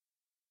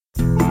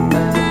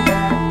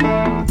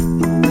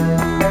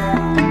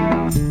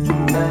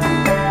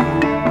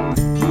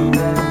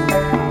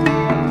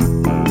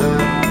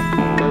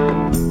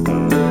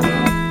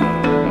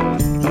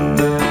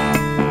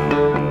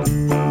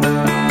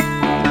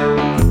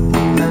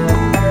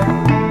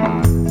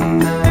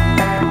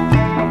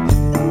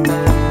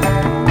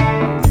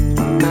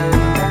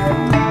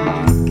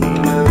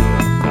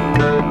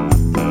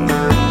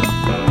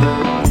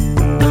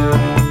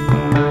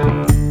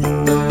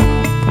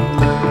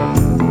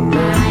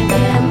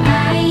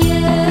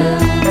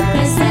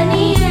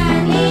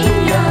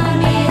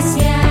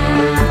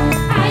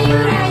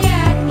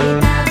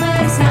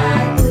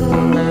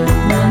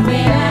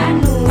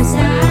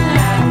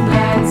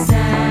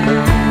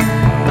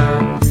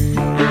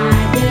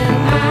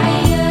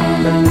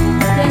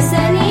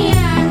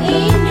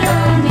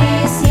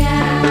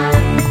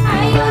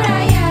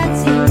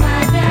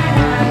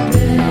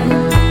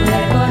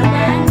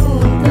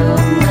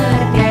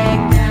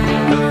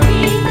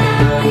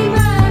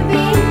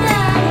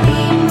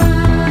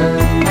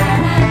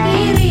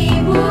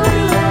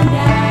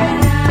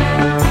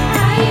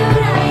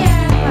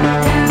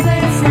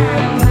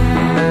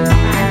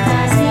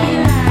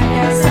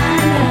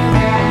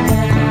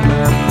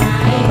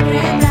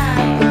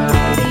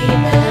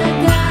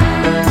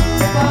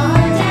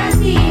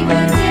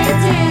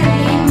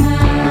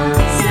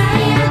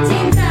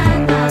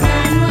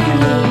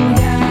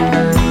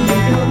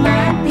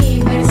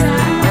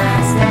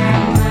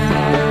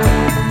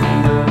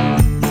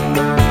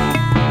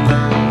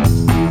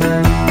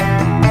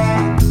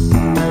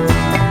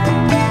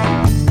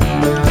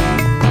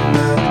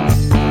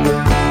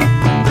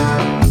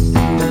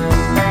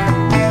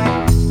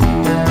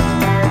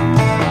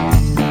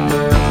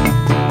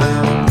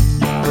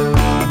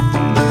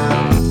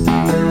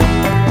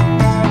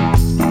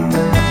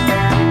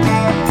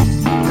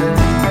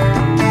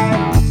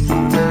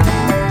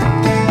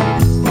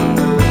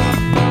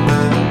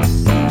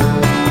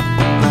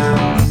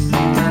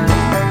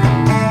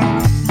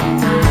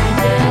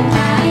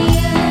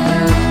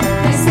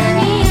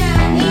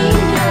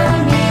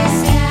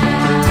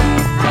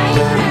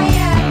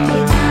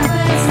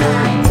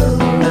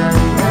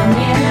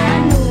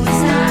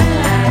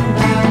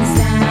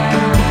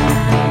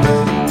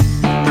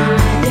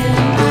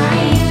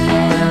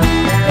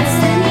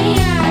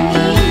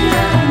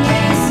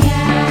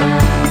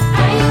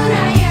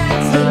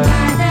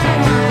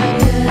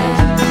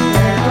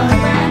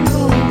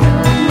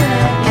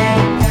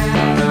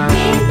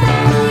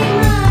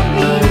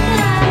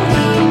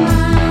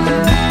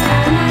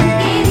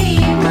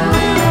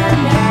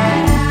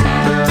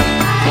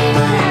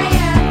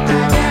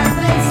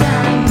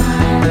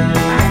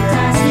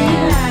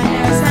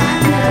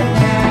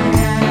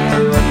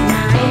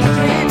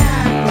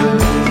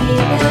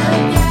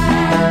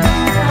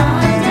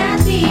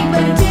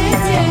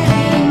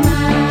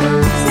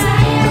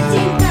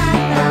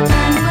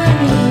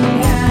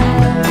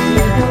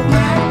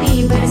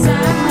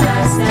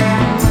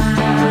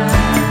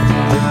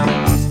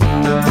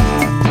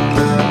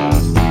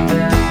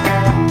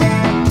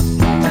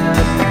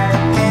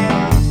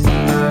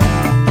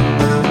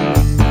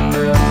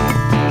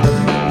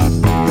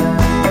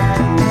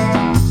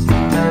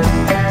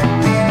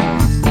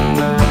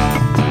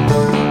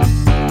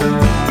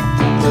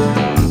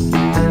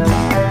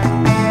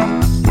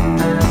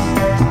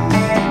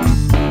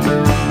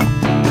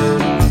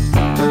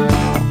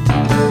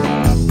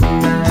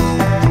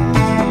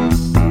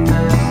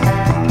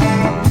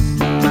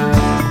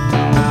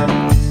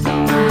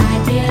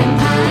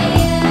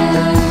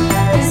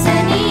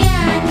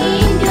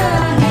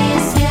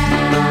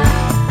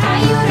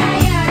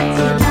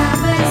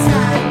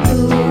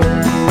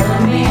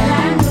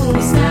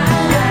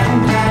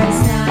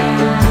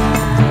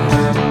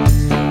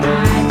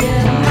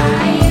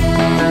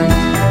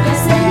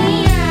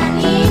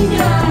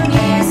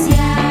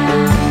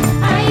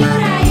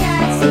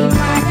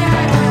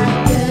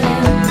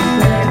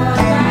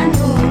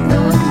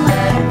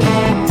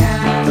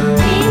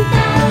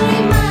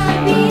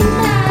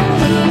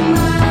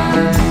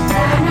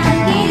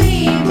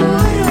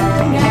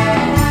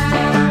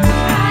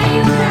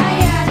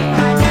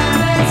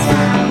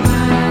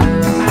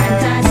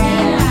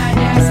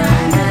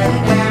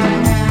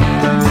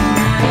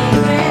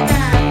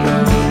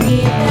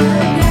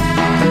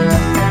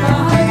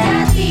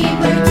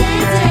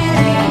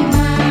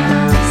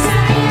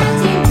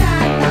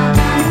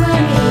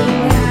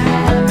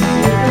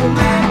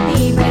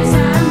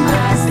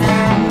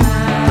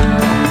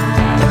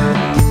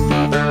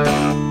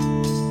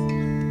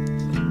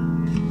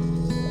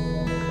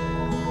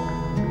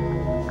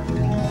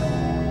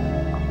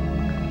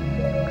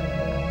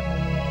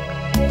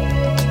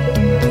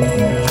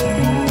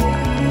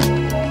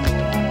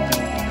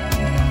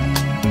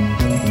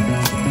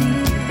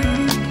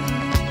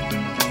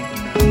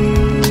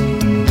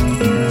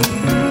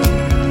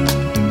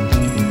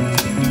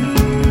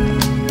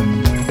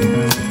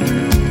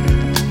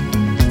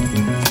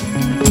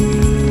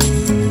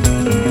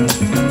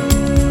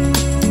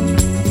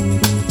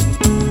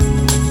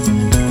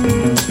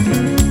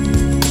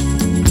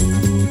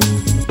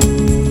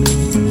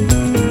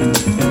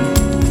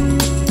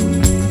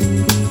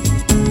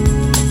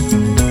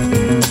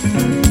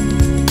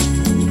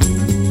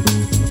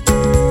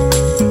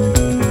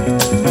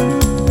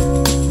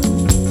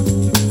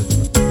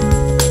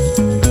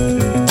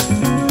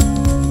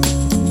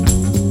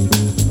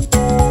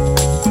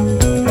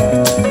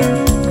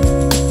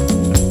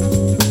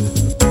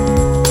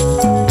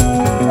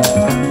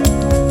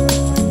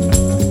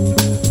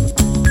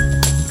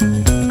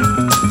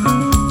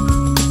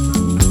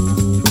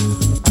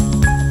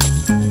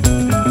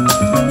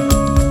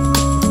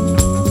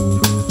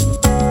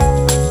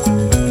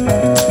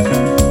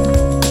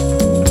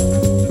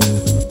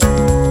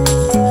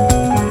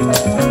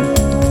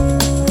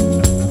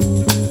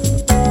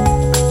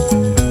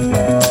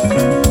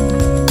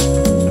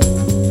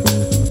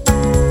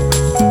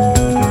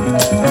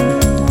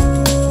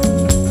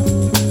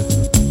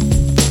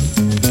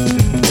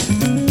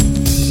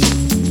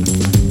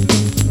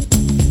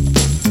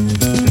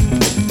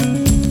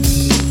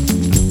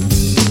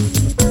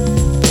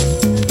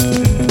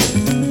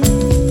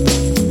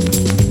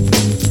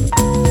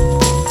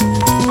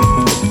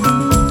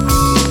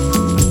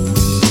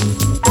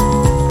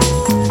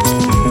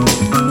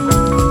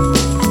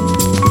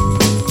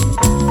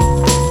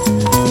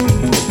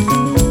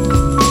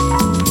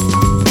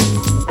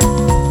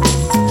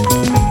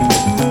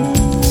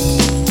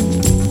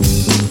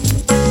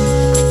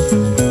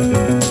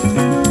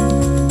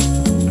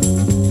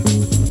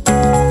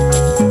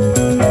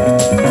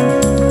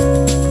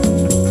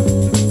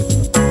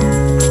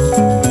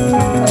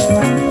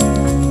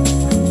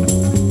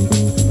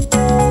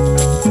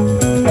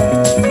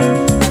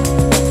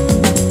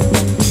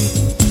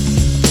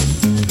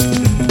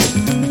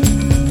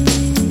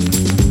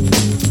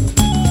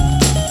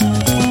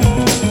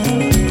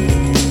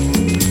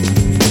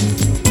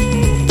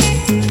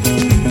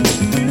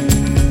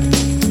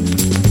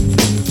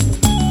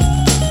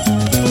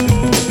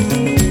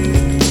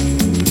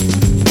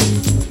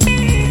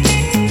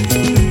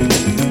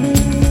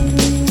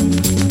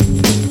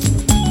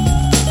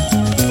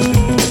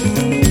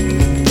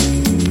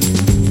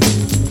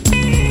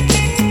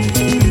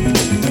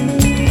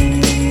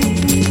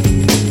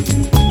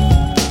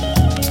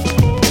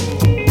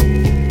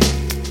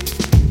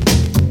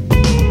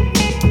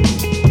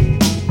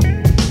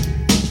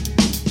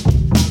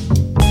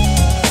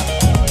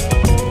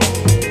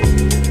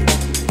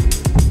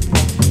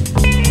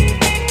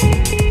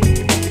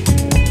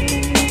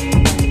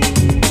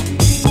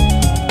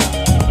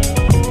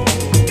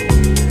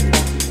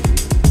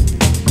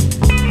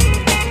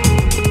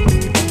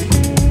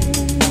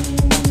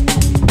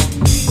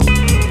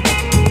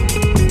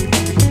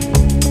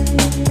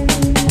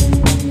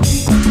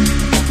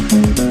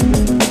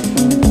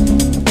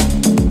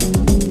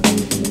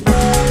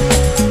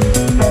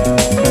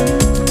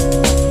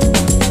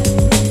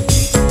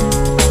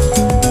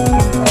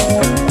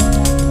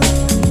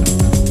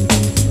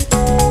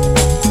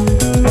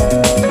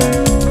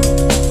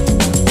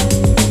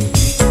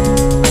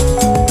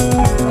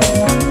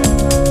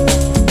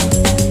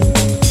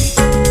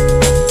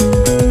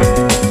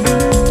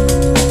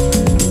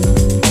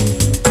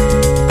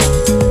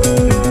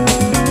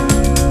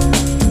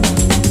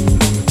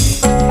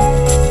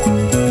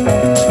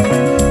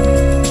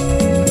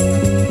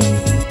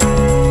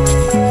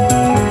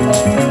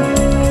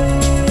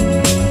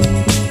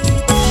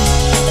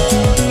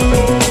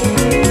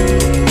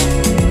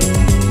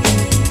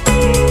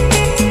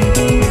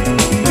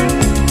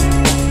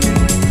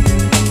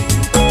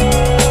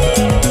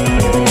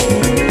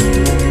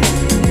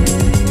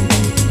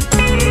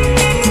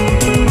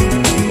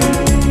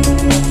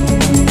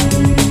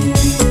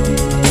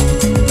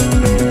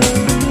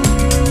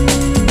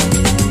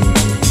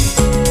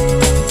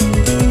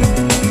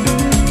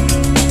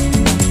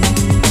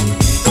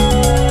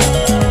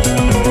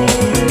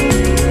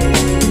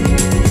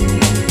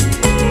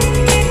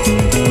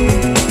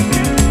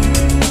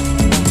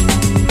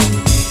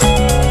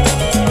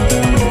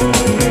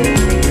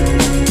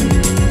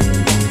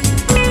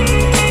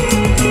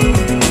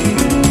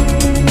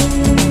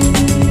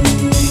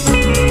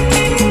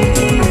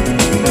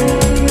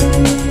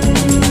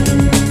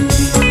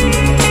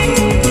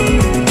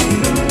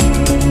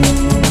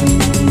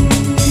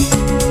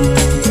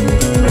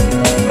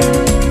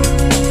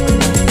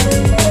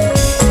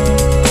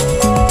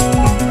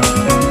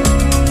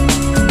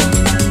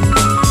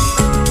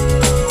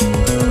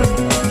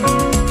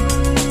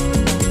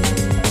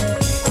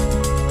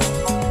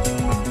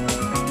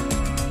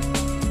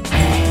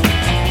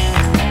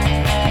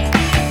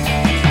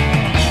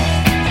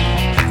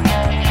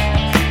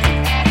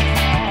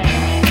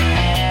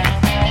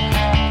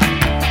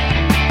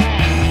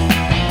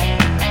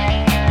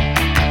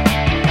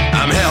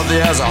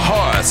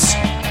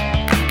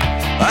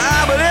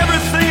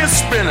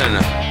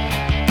one.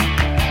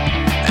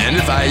 And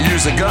if I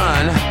use a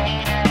gun,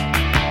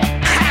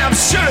 I'm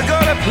sure to go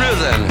to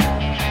prison.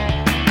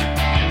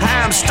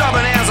 I'm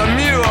stubborn as a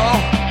mule,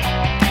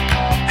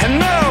 and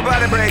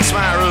nobody breaks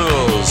my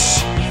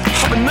rules.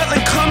 But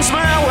nothing comes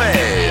my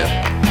way.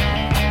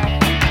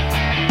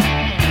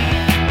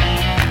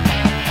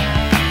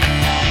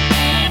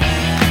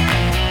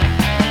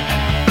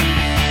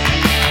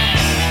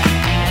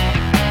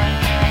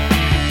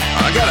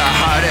 I got a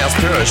hard-ass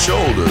pair of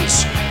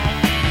shoulders.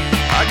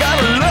 I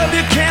got a love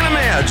you can't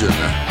imagine.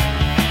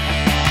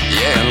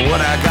 Yeah, and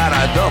what I got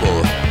I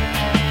double.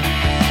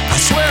 I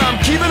swear I'm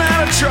keeping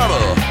out of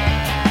trouble.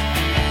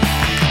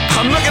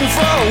 I'm looking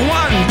for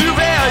one new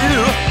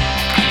value.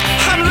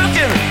 I'm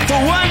looking for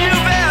one new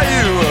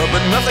value,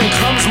 but nothing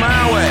comes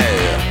my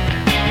way.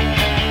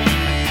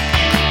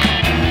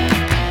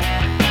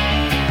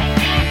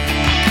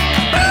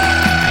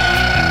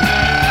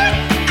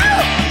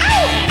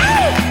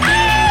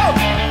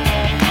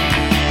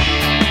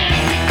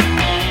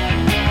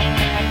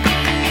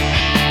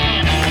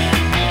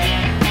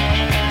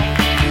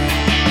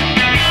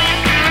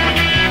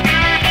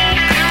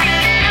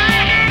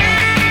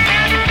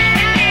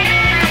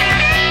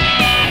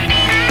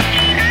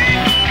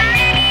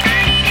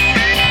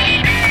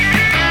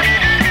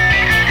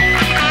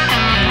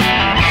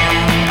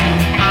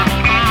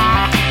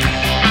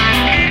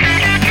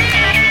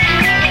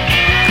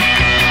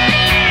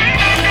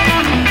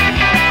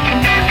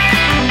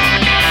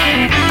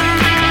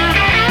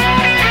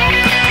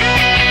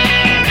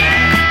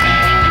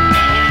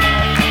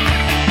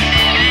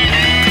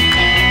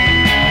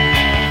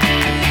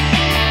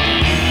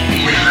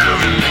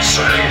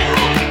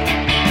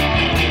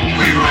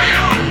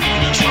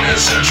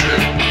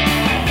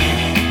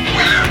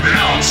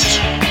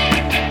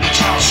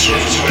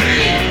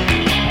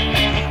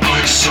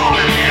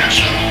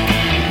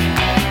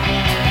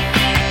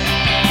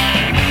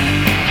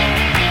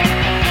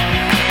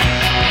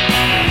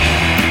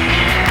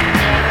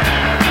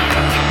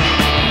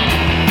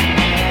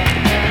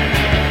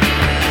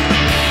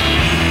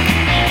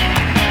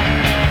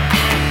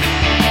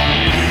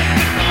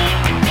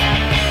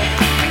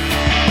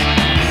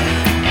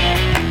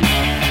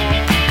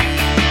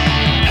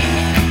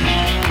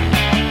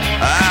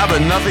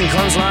 Nothing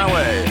comes my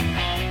way.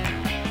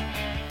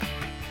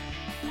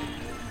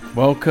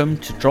 Welcome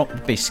to Drop the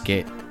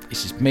Biscuit.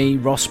 This is me,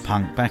 Ross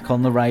Punk, back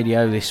on the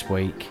radio this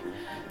week,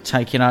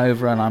 taking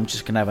over, and I'm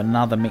just going to have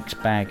another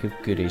mixed bag of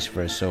goodies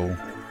for us all.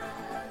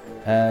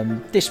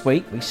 This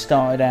week we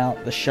started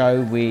out the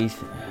show with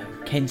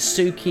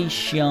Kensuke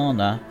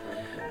Shiana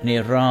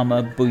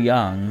Nirama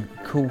Buyang,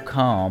 Cool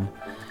Calm.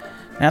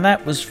 Now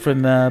that was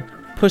from a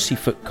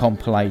Pussyfoot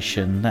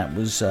compilation. That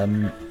was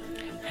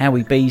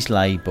Howie B's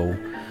label.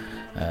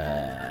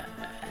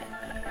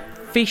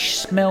 Fish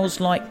Smells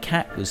Like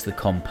Cat was the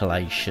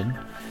compilation.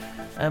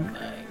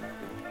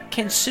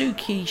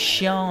 Kensuke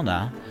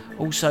Shiana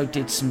also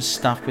did some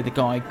stuff with a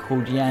guy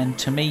called Jan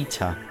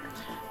Tomita,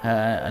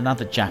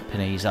 another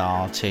Japanese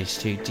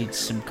artist who did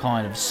some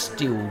kind of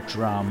steel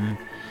drum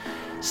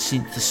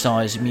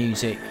synthesizer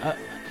music.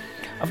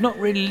 I've not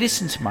really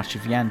listened to much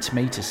of Jan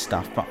Tomita's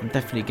stuff, but I'm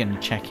definitely going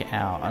to check it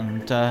out,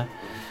 and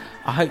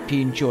I hope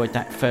you enjoyed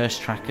that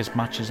first track as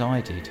much as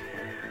I did.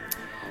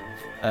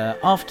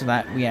 After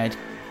that we had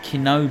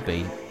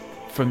Kenobi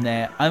from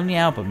their only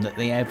album that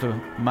they ever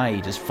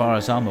made as far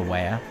as I'm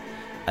aware,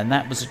 and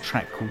that was a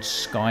track called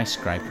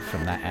Skyscraper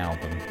from that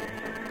album.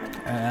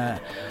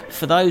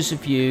 For those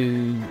of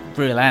you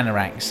real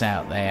anoraks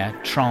out there,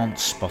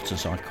 trance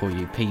spotters I call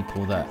you,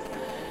 people that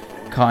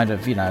kind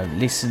of, you know,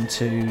 listen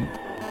to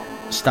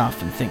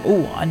stuff and think,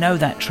 oh, I know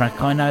that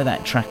track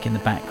in the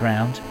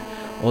background,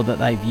 or that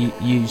they've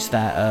used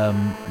that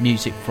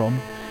music from,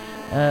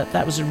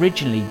 that was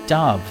originally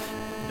Dove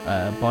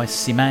by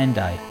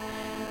Simande,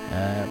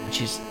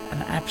 which is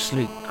an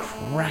absolute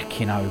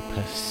cracking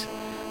opus,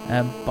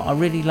 but I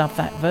really love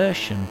that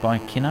version by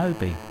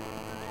Kenobi.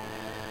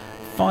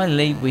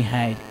 Finally we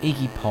had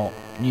Iggy Pop,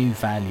 New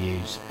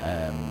Values.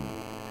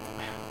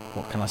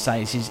 What can I say,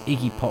 this is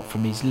Iggy Pop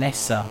from his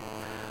lesser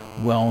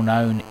well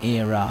known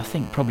era, I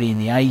think probably in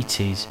the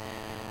 80s,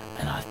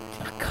 and I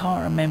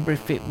can't remember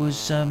if it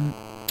was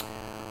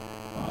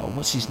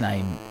what's his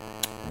name,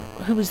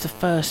 who was the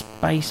first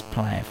bass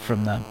player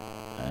from the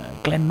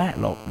Glenn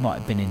Matlock might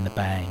have been in the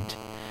band,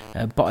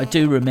 but I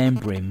do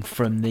remember him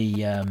from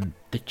the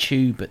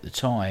Tube at the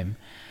time.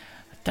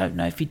 I don't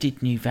know if he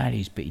did New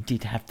Values, but he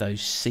did have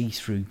those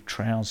see-through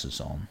trousers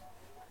on.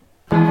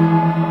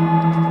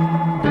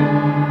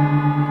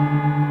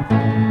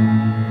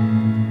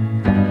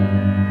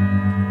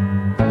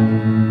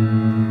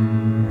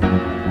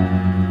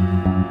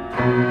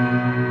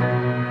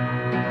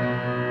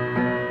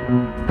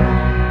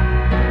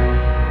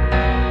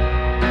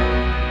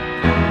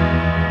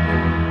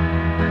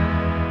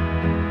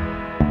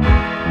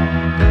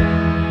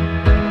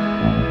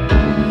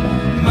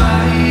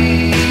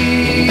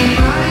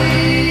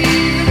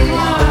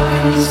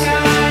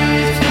 Sky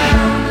is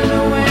pounding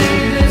away,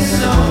 there's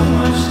so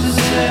much to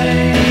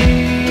say.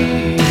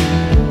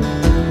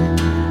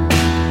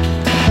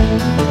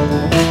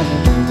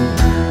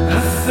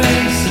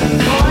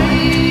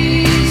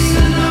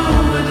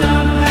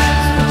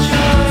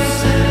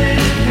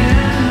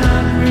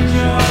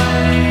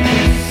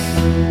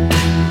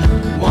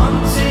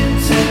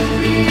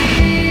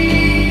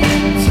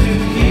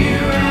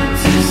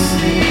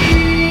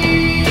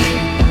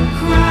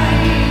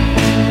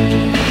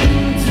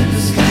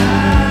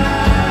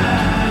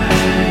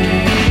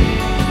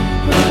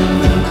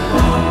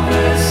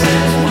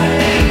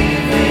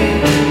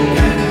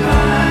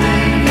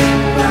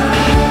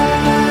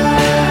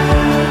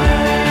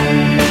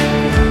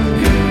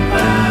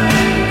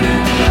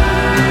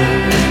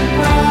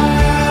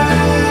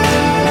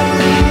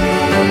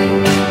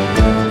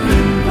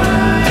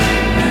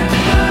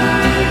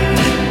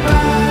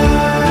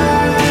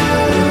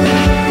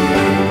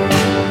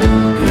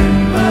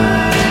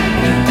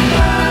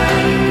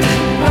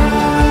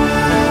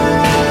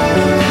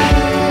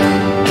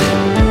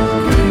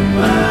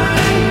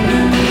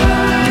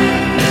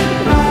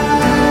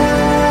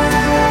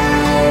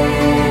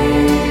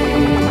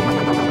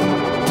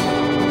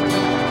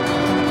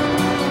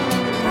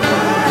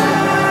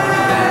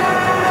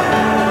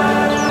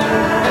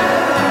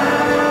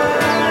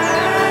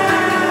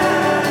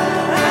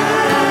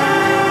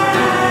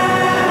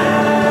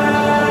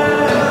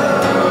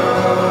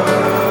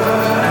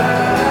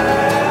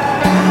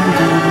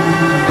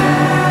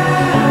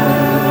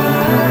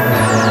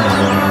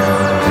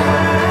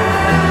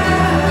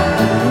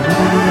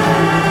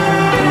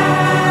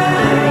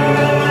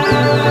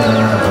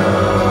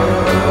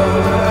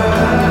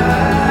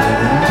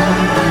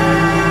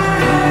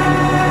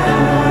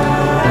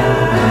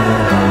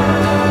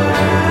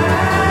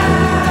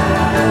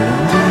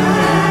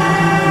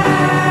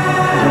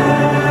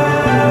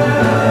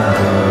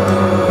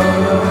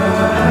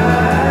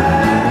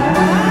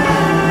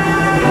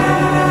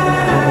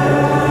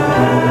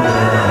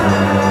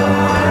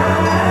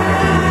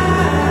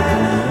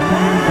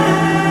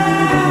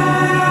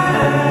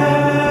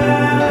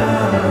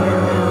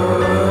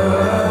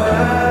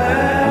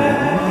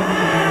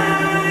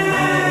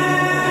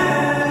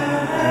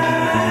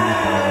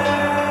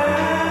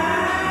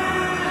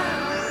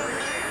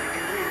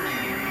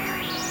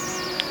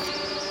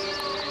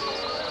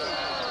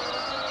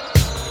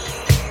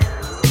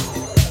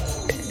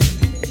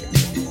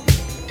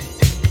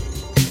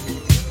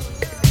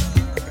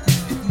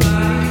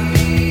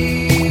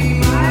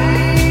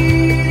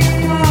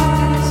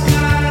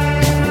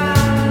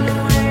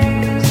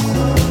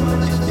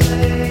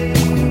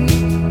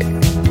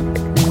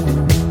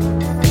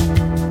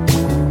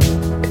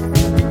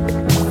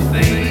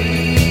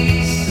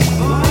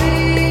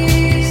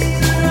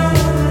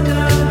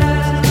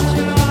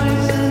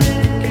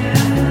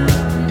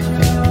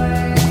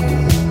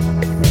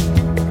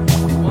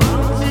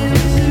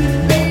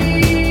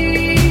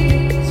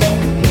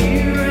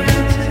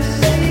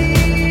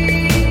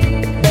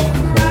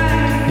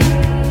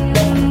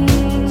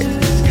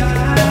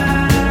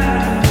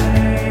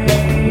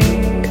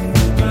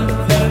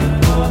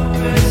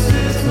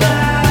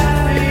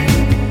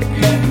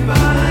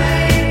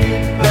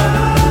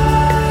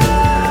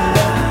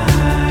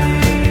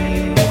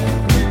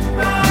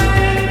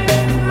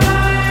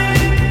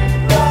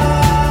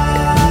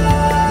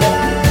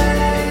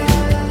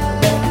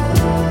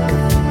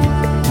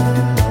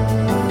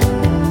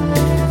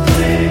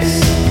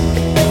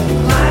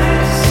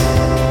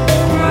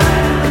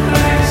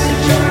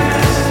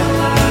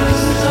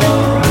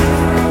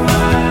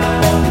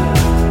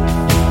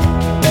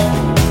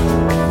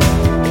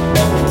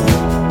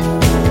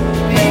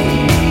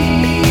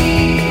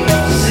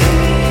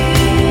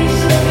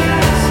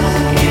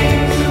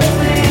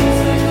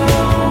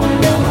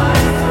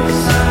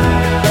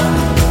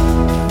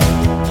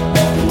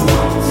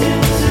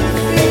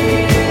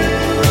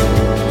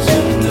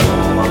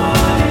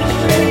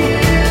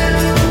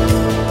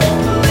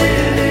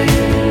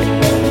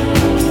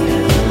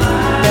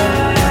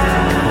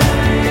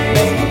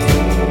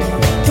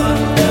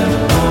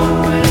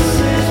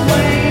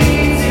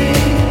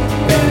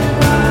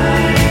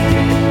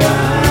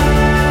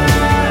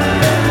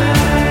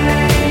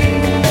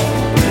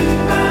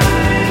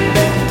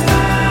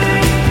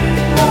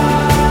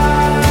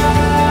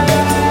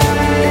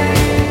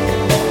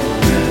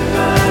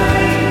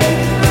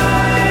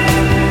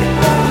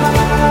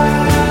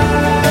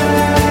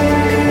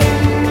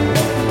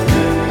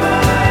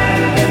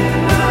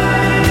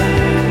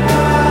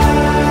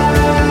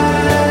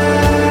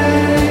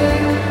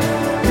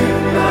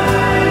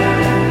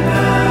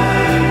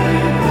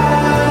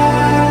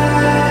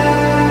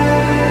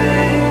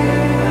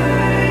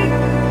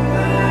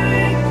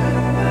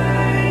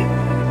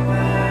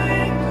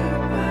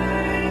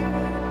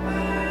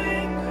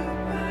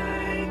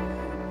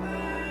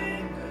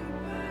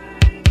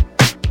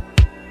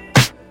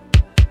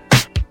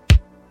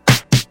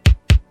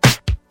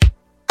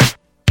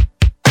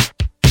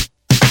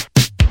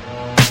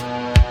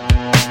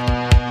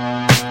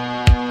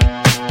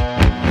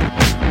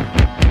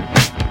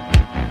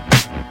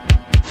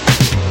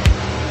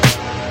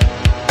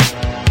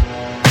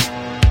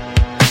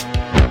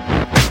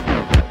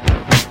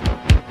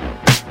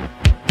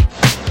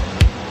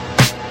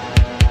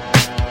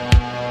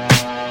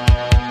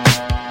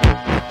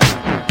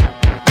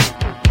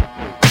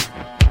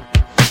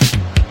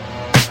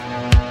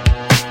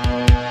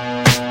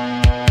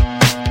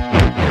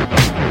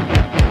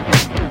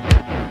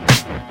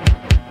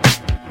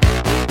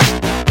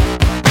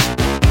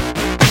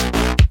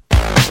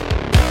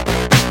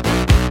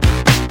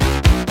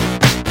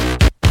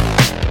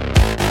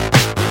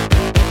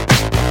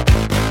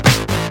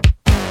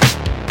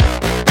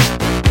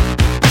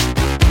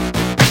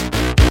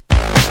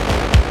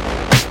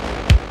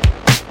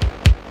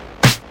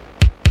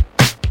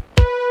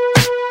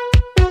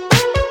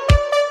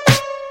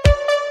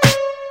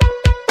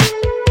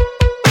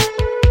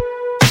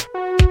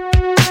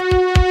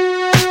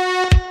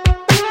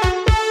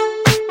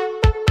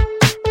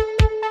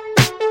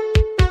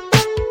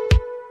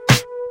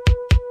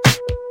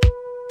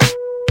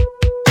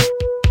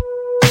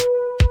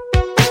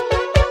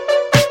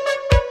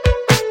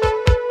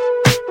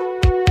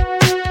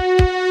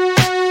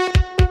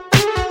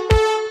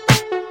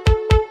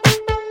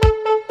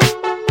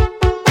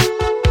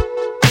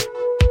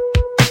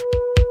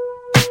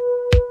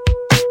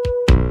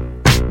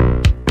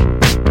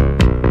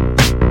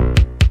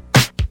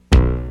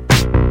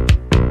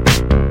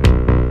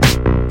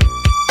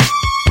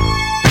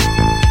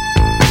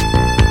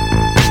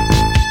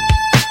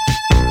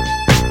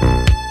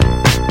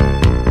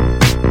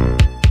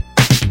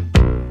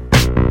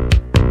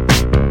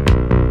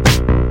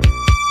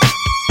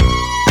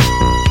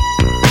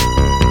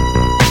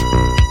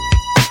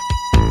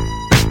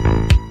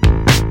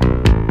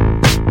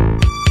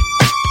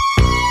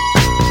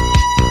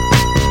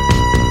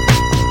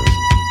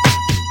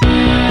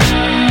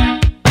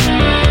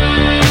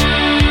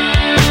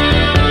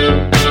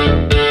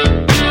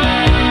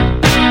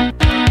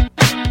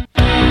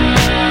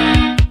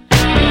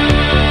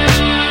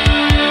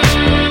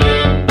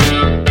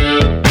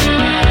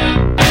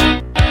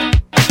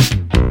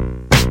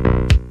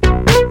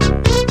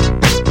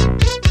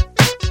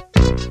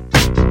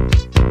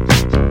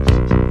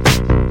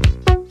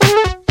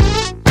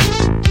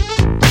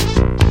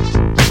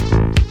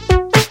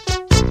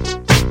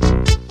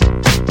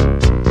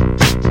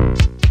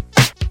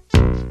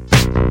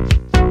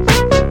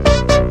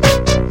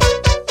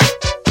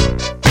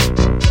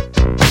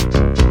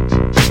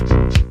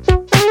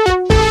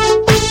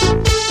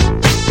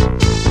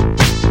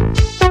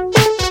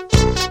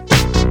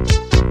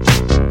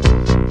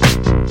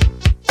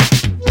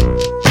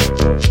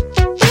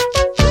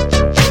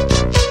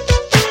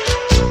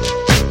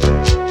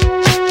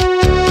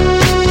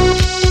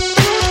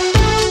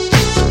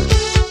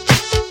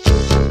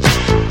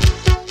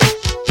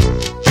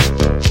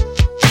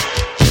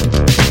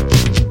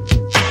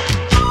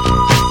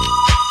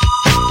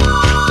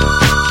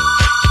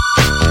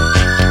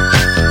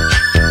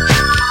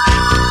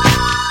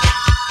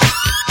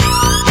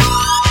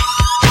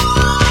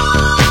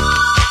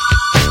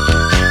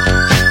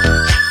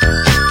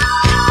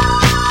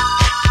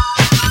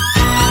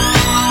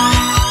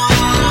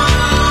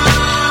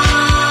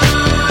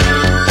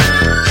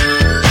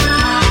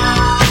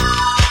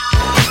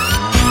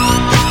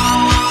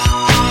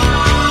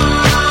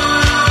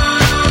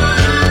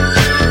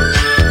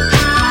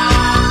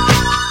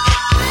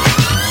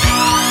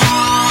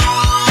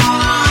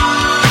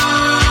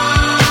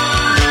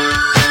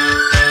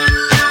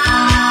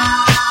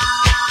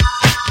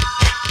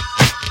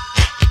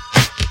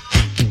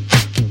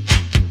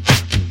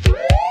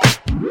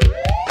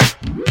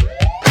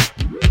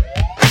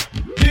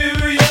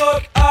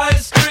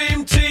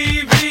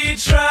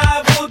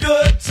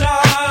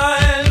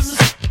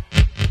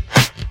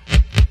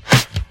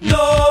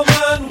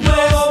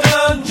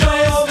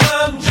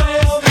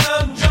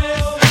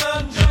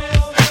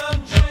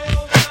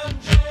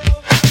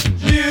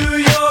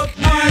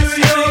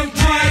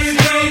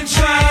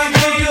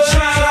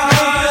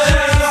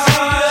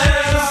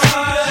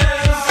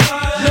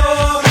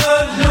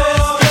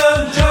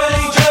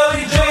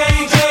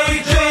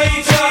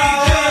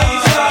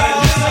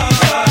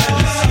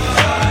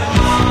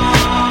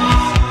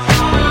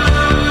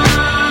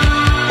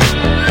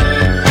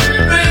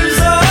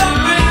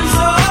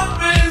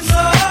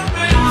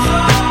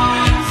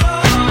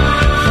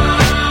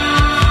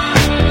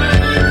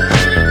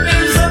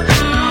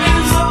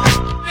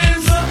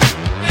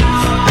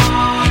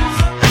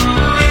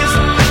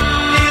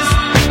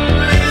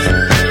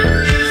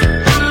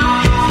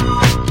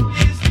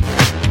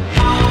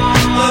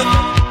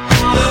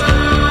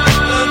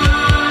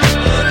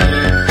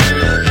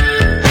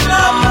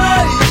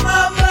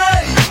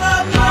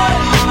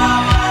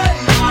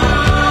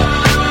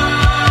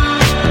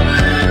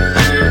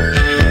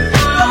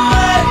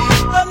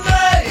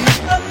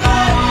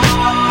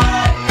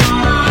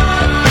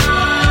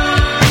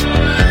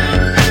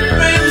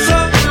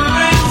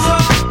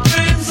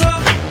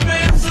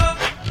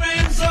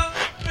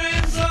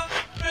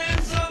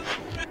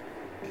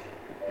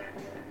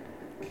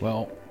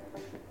 Well,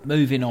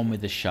 moving on with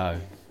the show.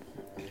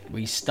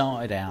 We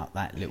started out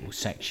that little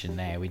section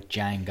there with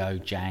Django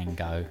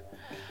Django,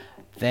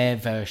 their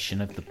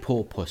version of the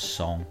Porpoise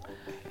song.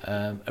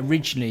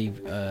 Originally,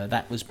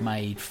 that was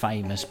made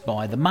famous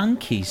by the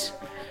Monkees,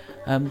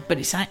 but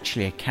it's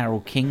actually a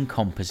Carole King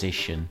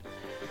composition,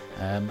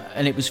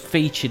 and it was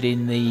featured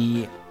in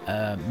the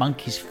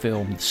Monkees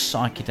film, the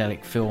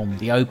psychedelic film,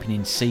 the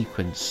opening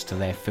sequence to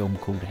their film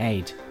called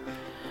Head.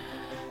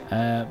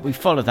 We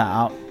followed that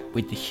up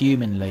with the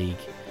Human League,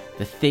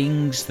 The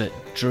Things That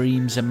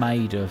Dreams Are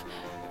Made Of.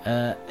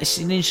 It's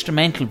an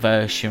instrumental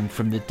version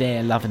from the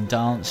Dare Love and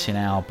Dancing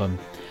album,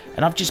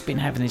 and I've just been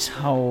having this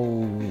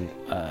whole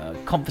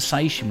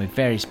conversation with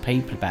various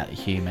people about the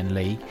Human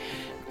League.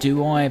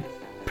 Do I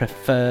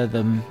prefer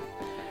them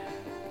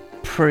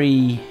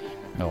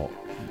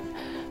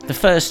the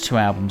first two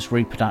albums,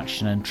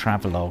 Reproduction and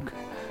Travelogue,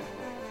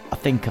 I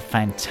think are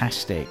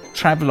fantastic.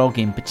 Travelogue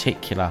in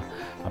particular,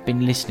 I've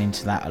been listening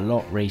to that a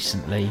lot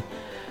recently.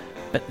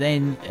 But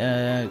then,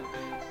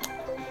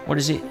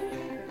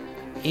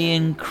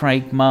 Ian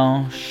Craig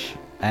Marsh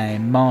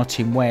and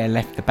Martin Ware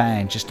left the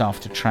band just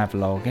after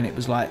Travelogue, and it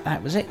was like,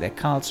 that was it, their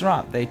cards are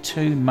up. Their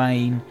two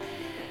main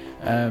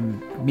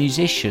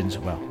musicians,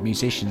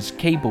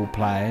 keyboard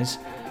players,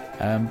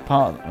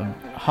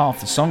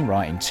 half the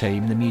songwriting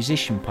team, the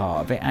musician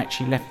part of it,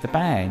 actually left the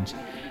band,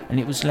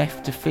 and it was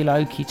left to Phil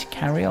Oakey to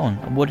carry on.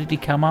 And what did he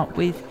come up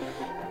with?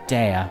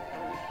 Dare.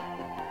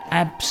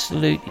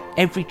 Absolutely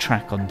every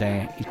track on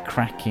Dare is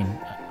cracking.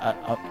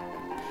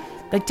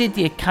 They did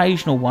the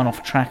occasional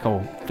one-off track,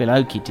 or Phil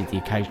Oakey did the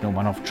occasional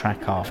one-off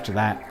track after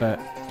that, but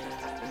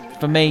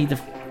for me,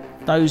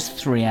 those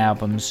three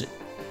albums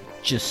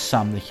just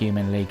sum the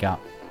Human League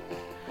up.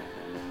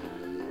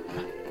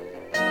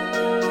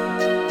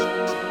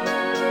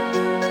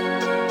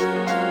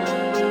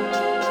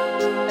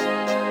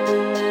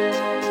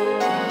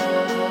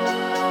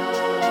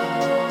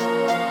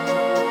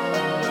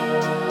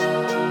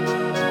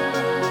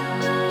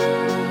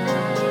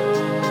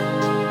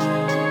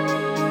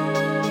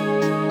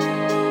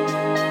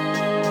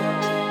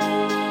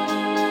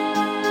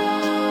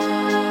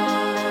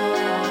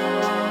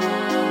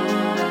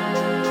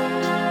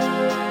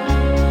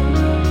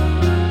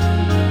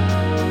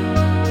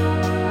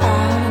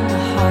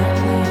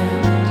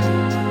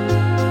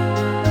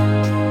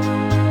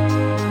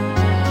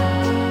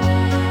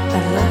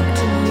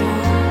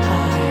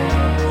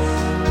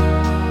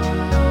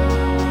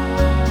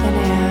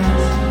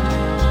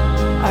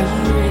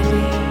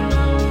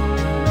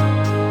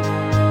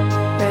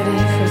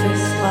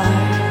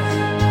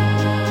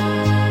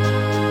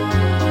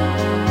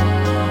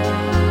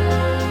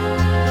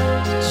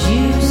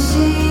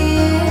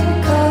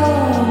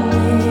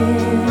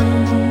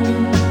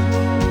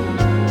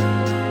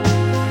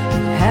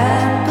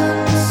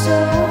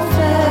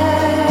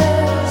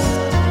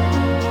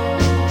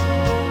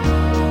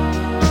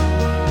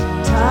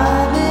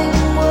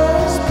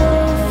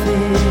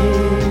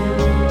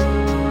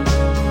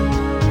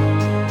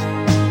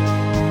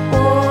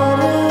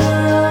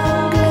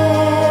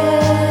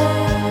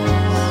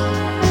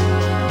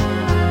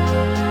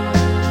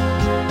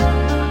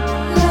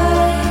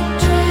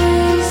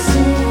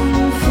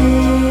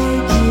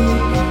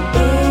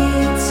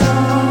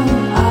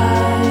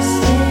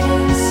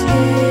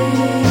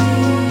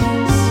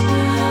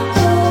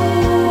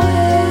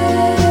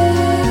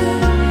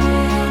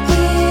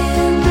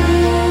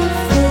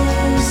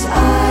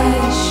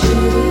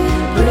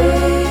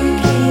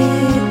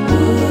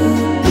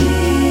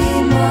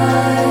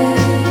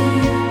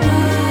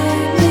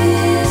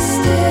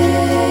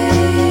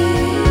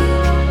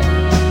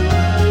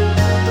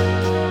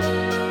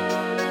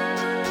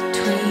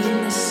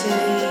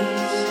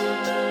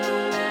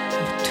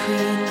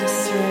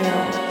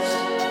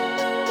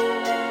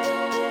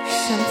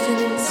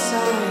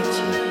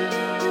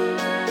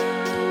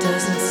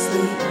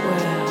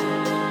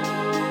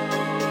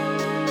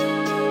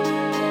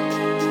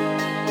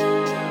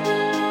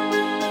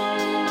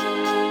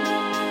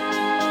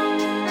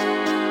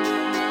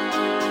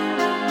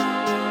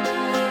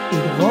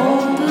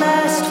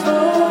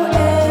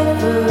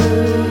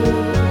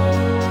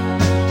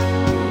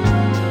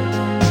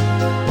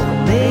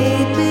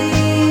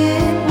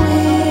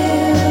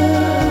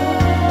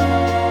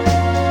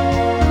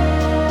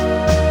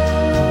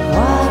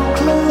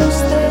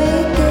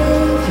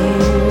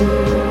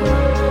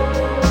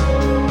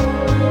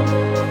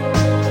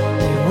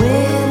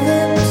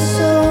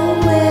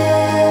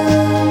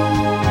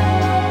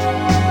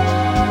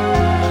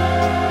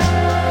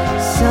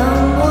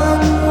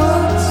 Someone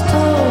once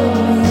told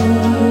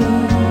me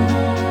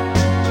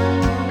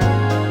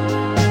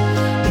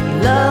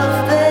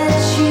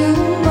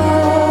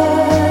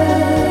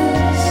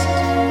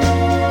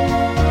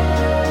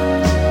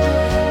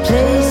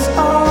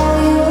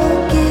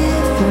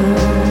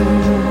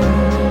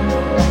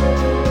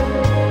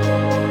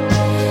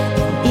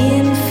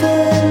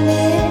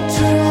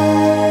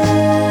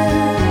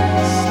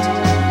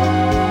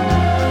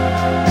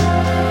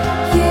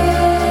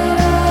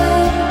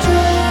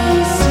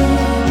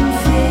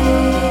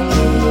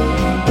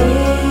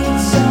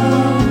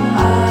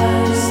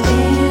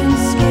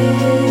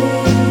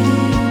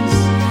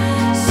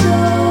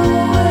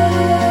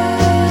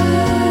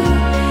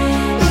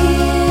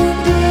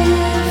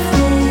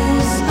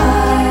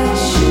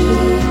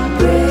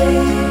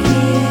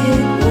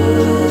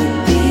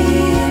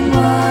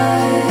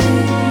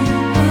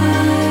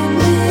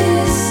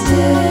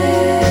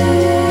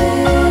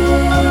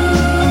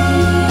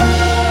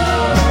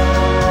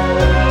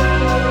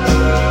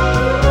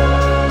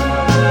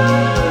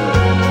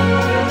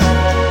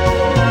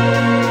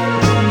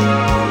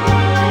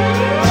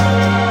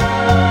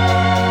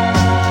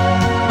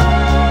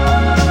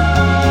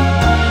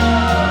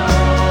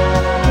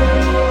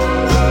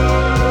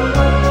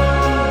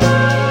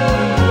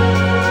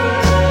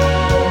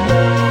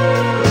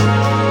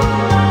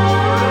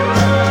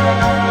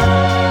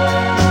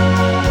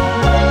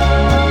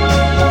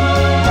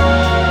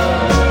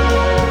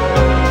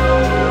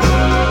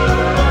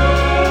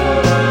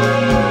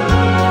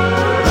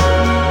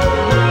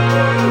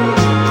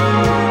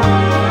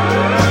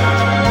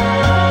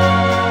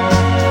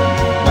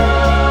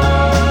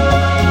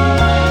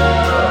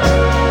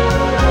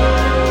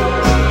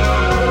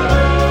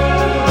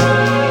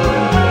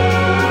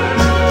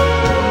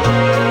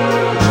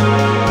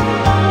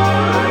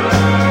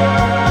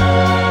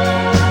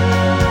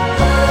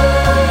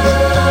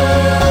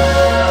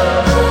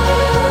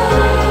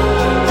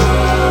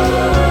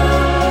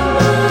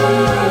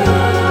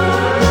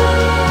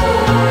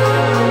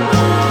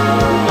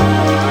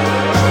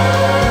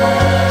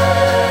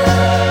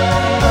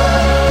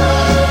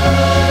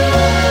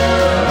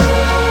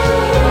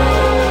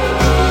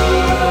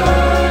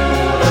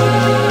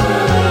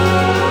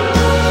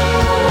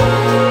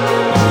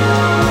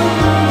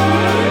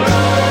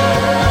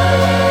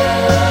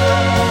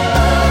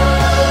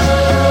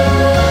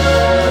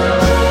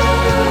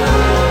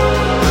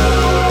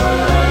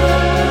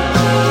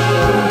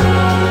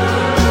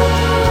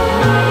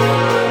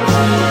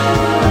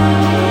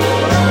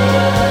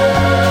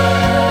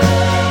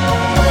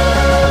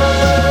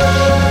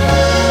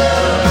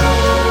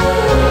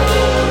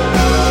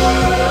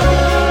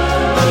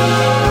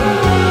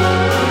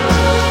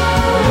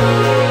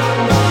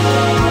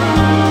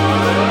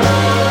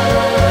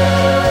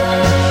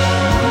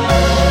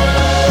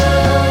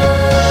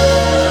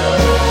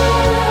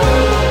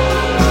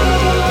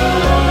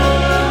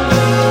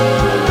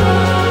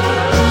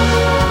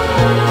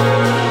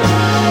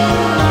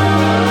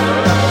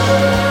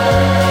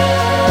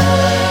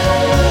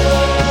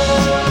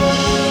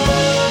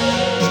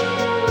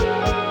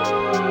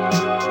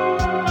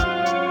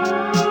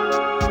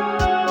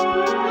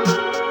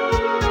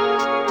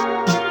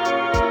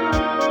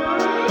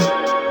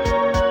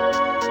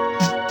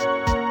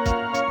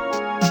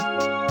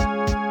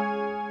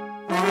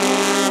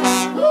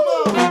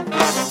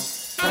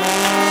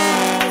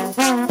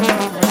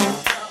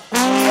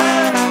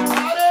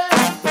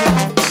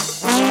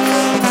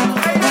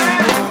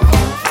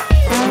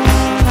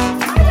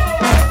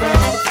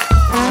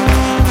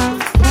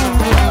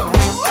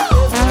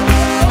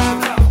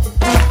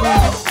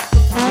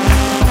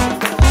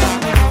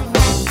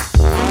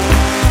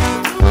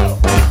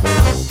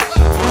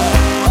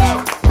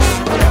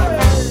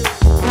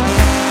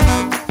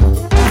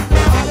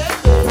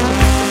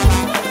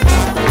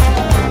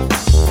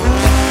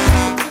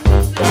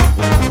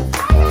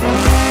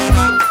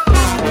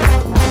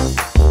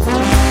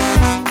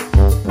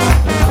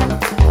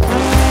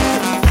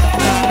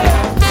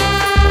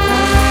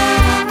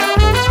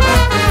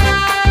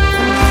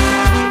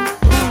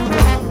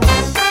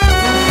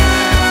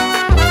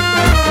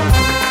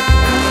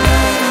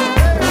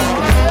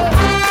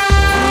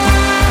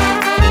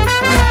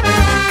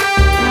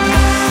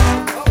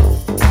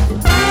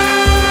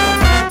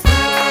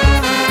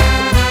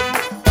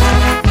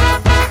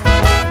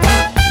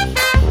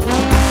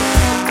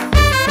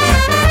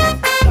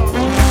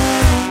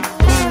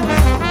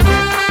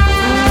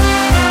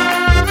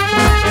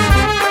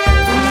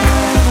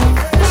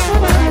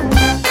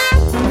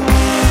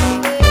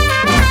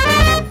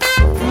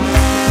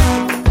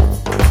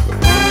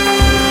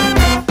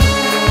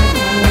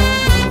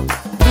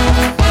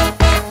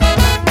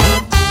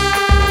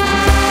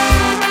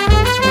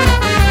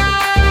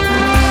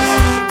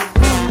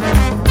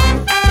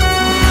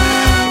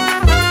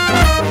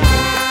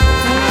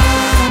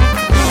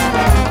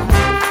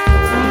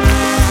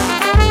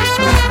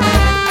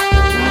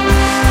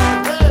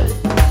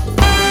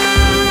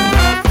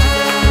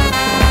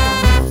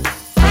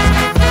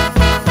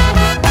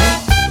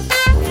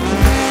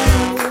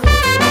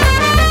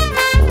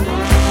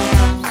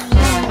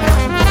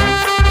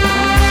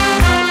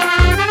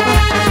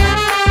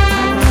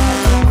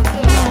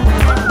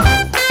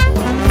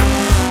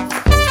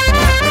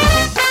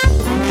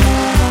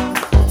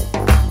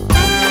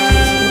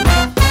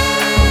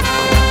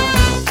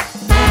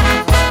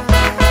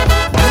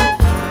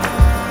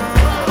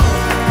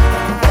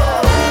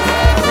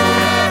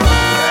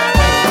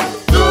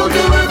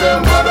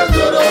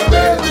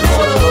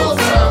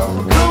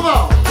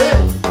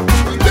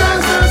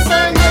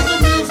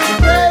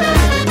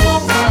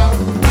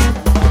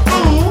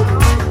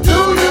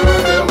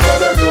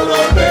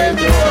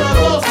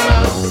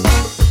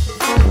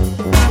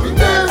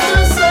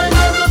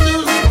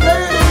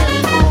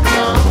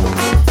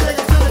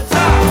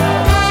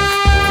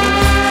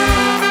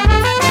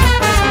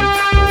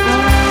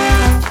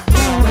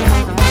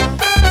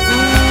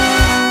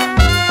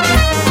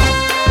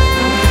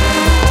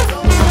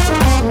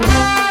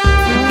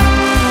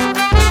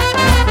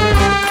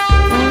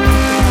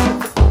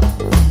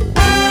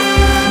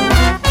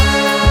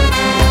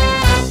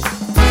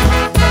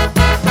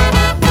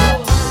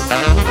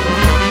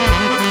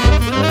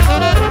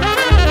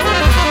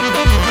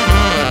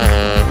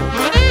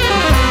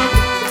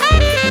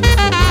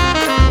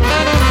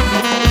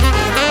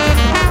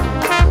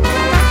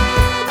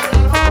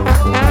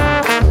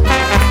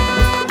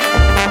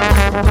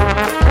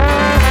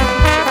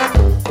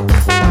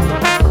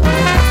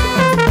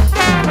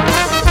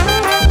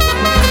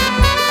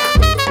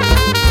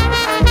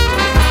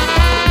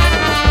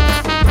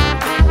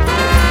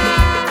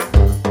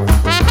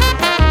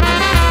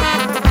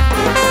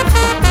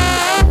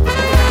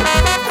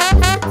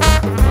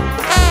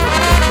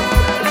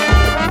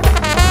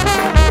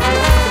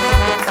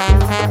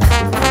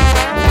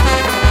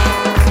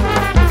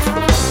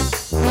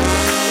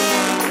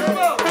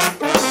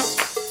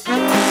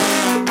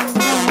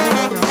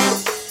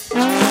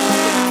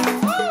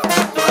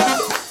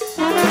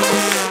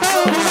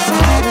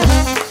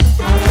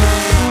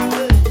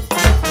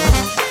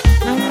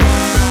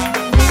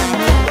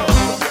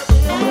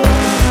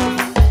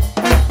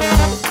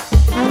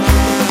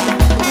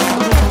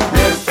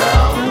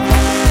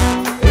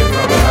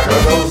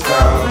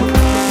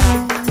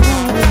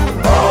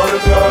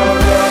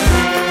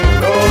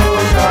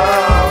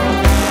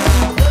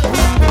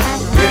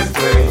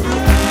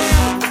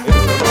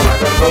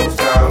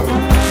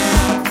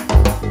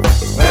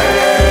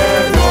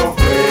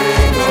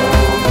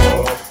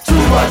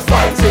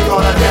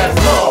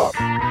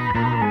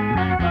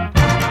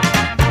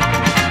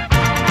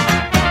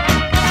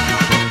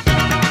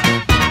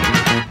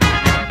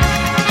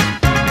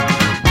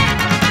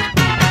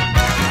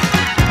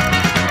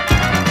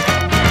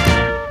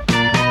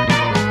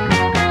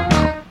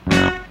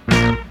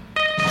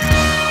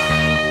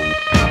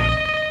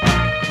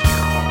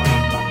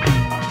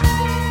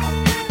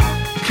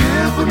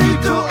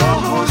bonito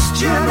ojos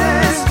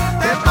tienes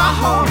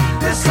debajo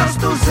de esas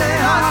dos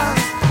cejas,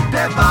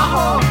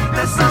 debajo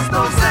de esas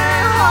dos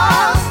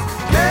cejas.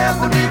 Qué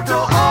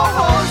bonito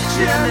ojos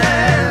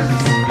tienes.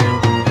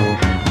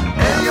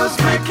 Ellos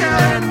me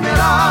quieren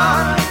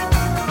mirar,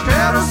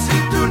 pero si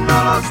tú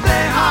no los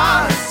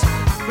dejas,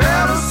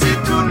 pero si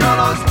tú no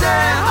los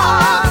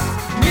dejas,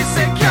 ni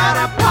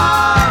siquiera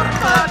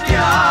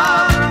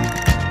parpadear.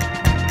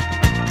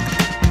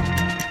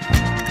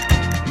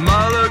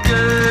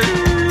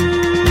 Malagueña,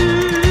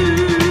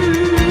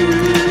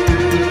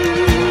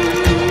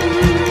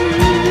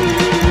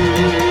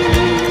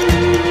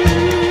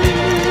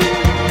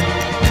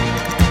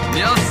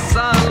 mi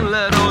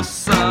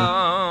salerosa.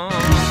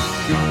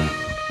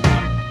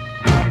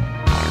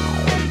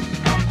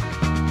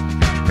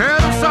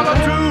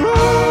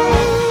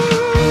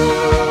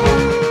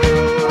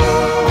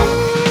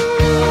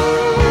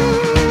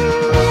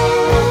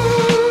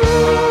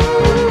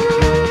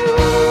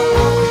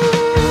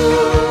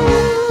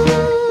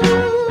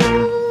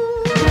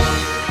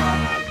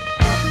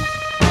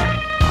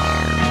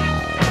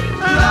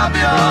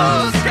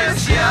 Labios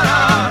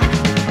quisiera,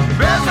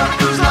 besar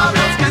tus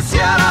labios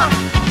quisiera,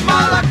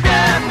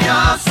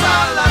 malagueña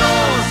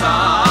salarosa.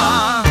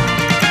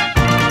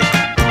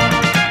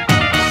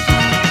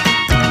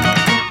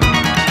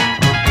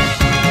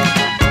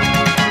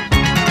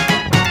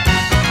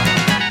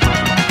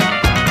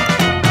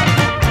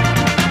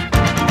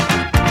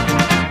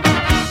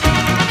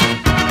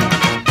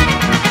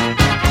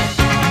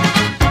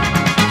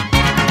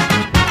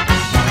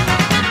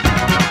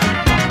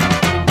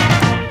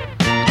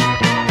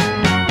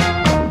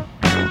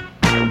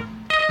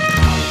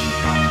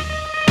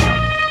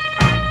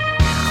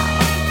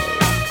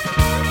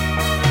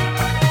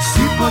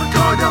 Si por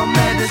todo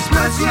me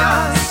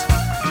desprecias,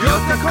 yo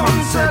te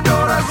concedo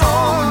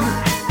razón,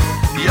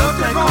 yo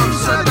te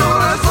concedo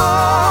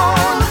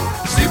razón.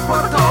 Si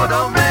por todo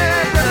me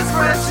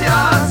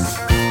desprecias,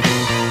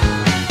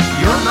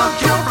 yo no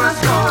te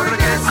ofrezco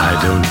riqueza. I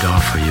don't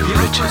offer you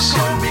riches.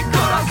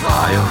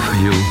 I offer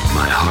you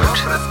my heart.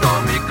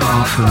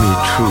 Offer me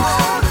truth,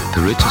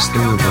 the richest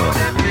thing of all.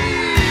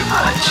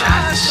 A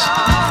chance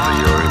for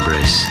your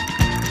embrace.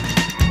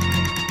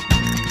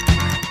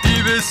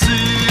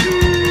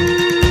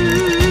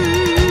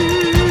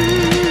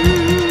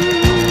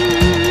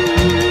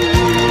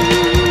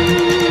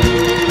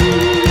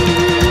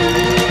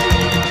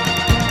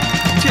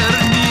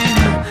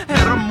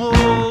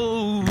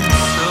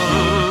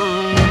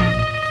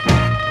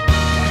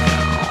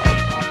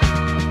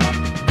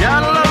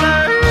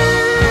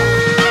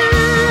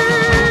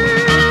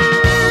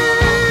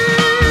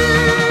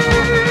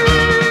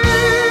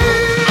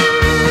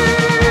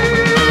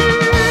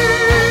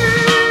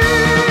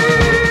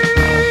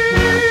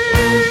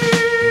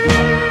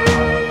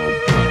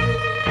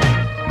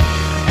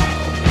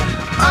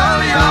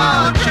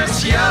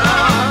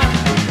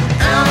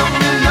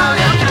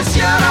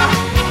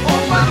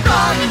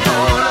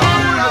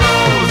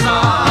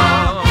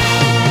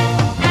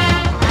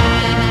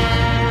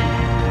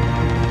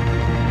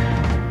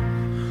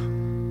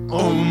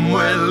 Como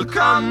el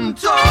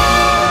canto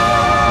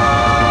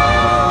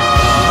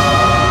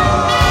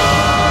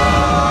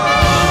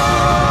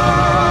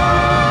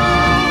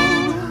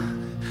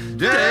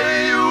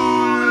de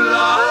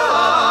una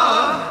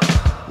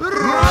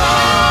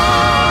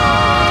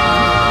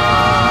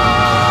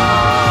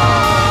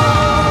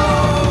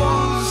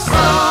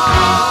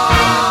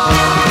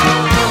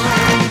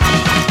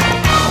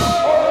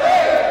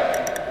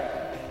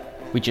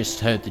We just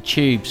heard the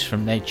Tubes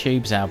from their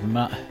Tubes album.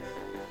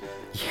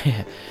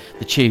 Yeah,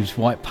 the Tubes,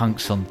 White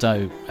Punks on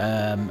Dope.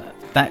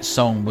 That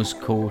song was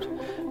called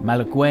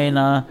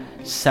Malagueña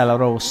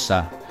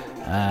Salarosa.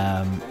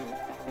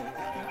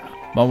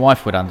 My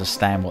wife would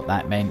understand what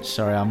that meant.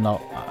 Sorry, I'm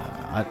not.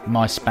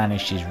 My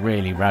Spanish is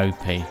really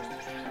ropey.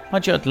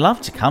 Mind you, I'd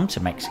love to come to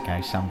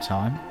Mexico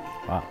sometime.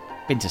 I've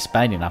been to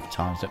Spain enough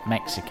times, but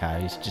Mexico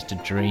is just a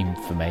dream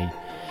for me.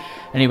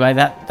 Anyway,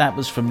 that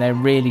was from their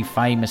really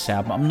famous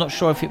album. I'm not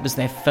sure if it was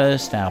their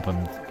first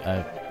album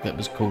that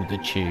was called The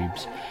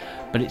Tubes,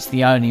 but it's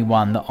the only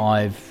one that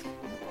I've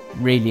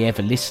really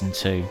ever listened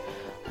to.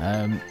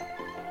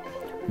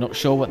 Not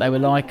sure what they were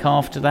like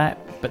after that,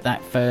 but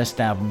that first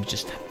album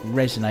just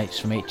resonates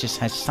for me. It just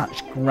has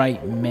such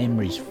great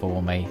memories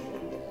for me.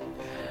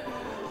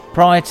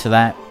 Prior to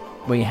that,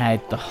 we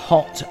had the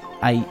Hot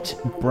 8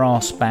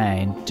 brass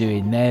band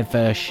doing their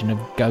version of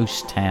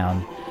Ghost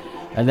Town.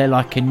 And they're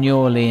like a New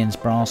Orleans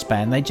brass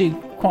band. They do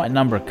quite a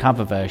number of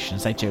cover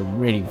versions. They do a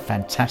really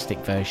fantastic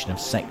version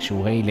of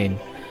Sexual Healing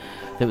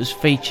that was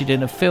featured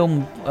in a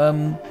film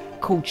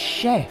called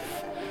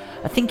Chef.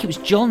 I think it was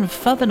John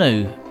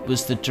Favreau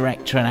was the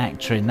director and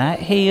actor in that.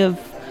 He of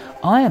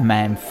Iron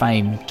Man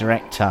fame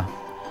director.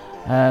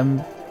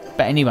 But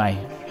anyway,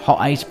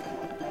 Hot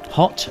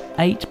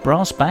 8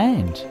 brass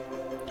band.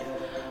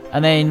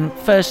 And then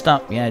first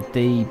up we had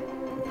the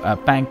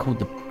band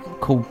called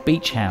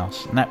Beach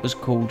House, and that was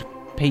called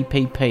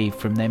PPP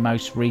from their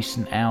most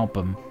recent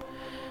album.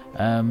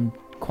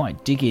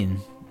 Quite digging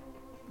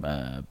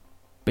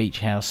Beach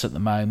House at the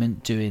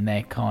moment, doing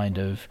their kind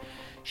of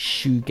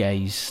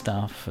shoegaze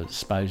stuff,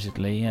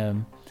 supposedly. Yeah,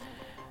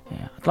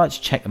 I'd like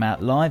to check them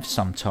out live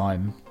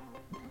sometime.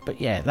 But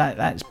yeah,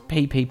 that's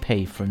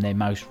PPP from their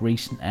most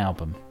recent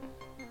album.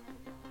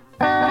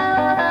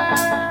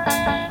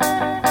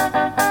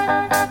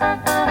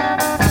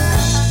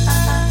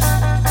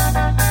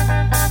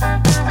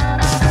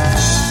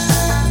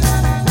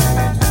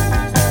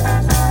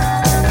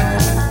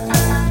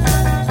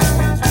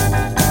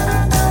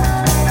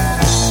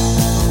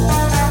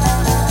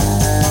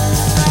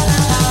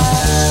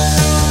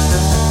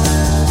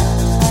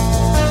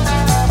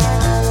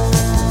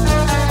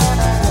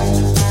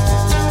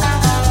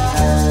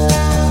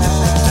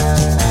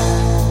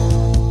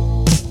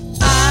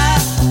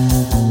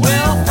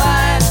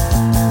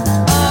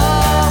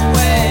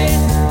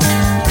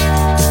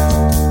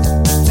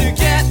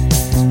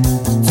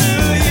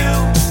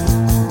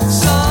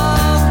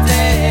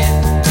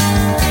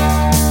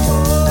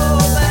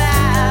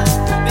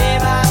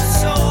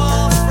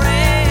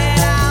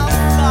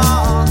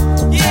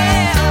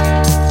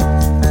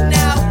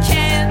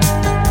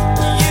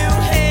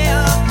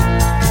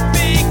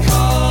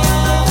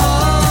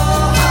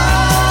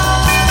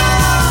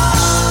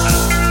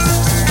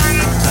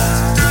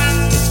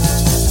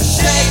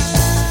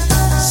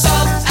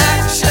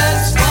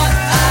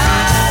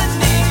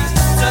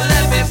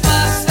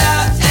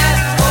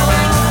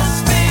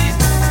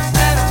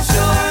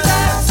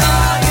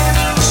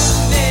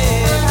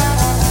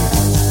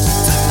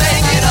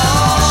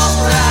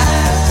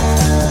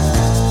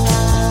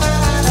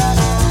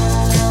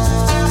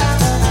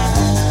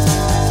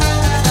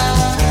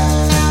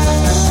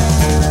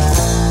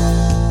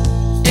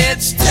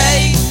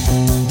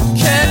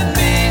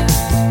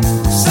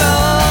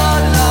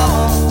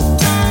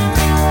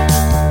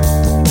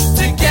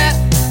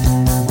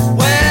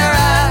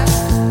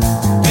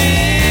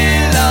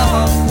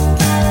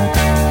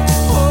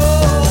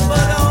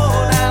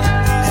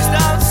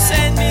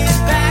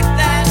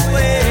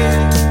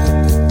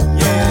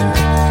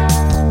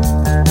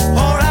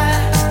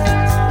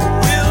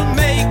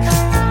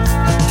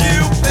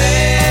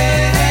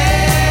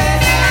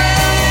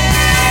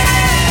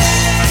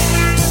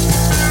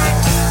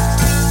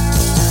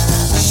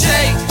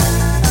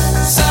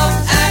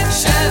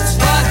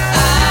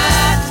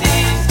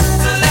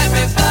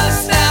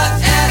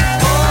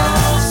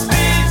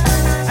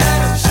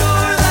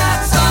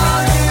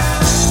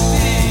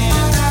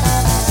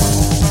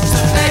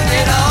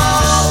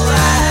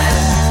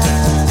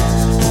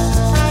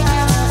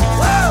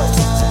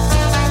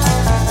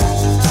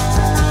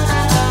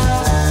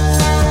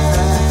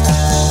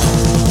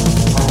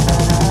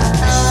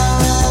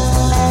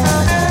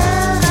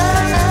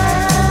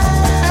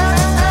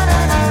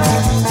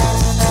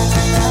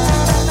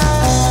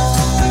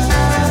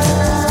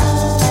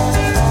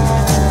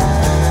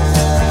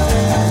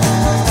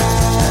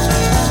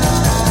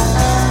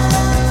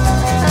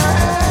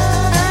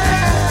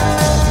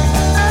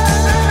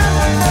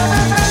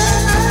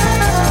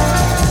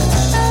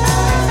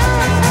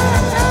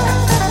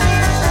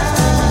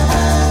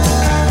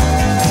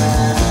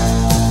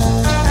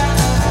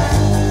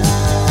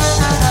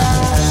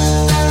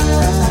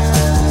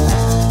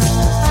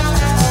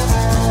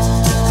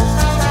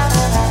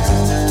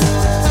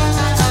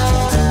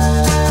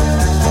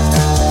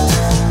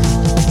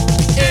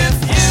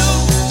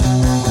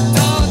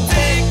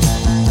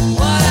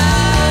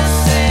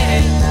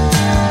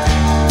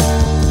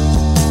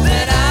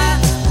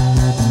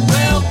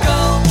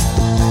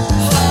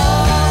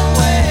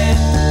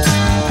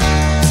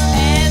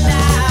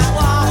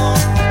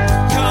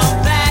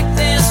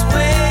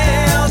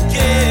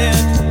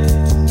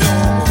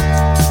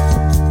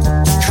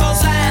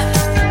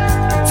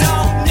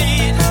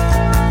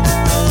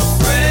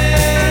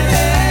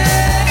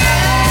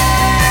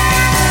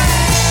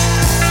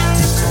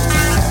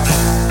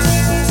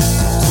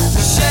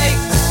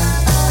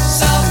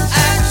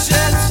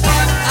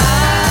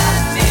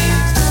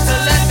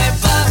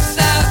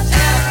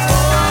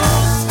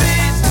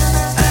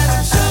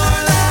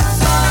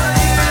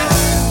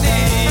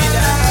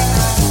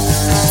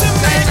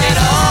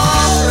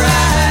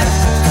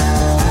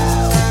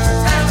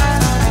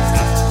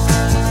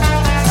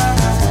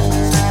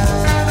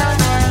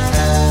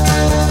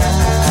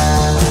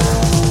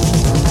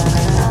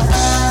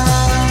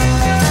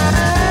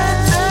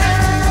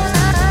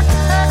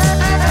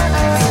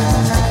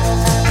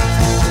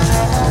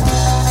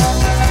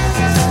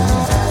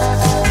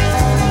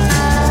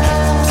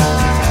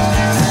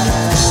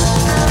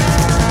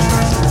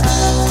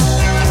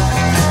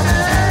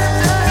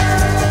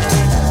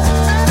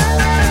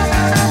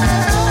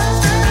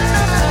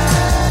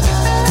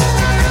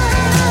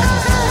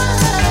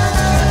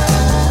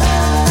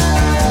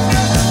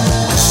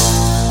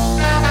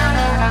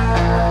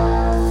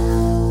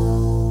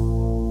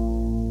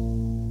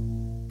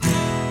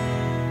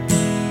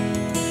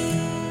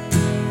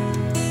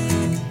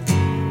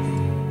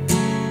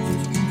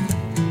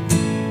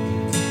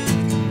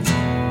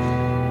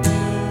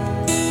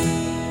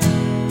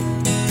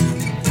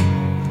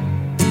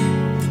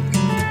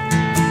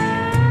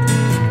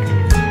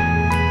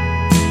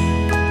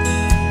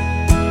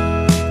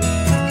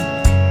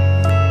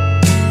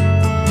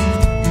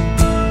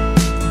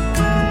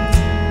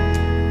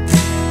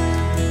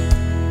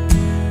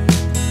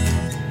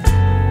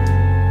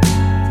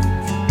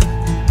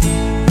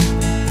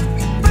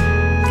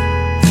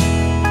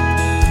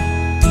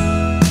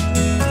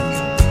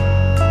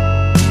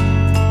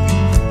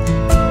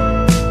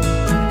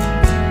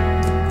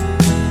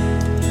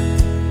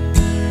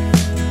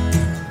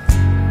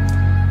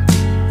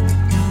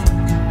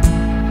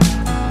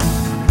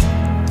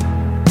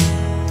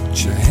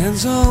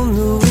 hands on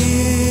the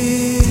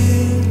wheel,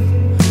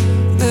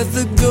 let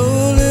the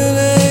golden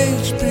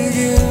age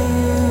begin.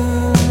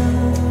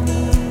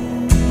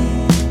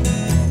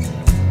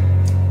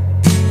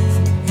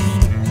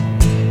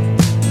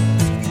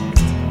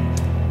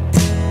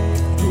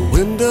 The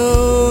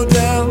window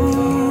down,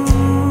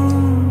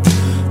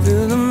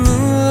 feel the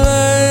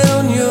moonlight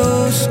on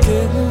your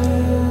skin.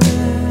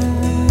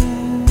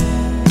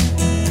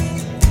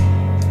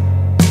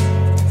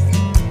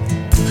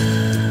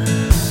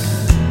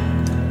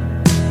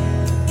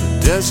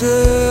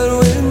 Desert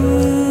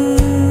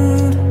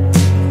wind,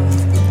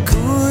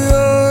 cool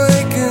your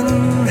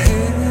aching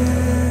head.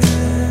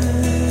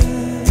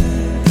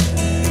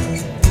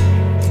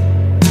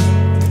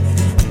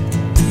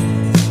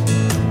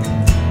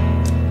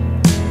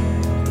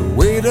 The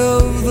weight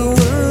of the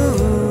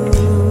world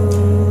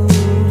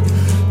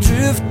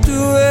drift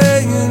away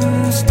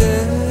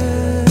instead.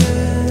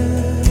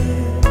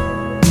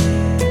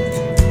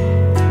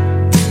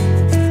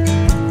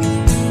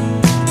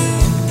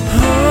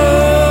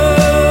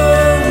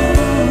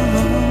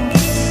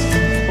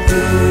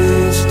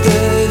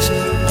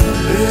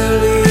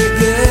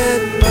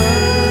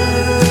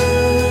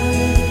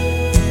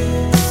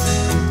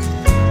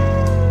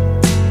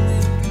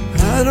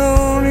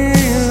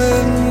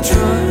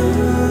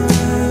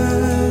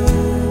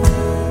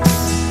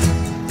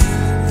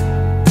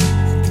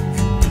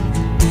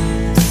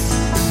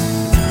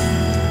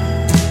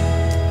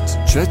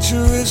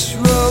 Treacherous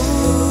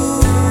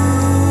road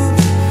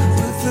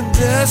with a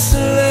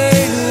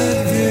desolated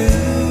view.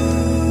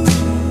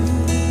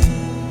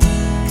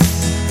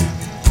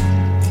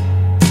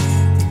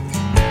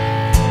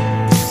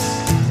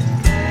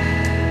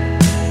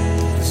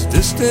 As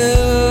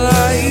distant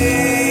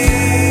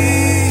lights,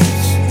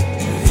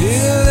 you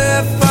hear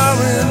their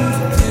foreign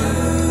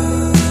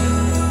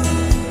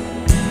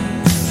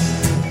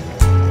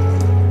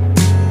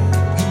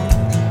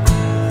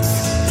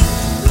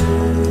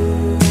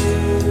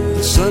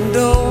sun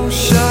don't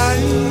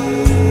shine,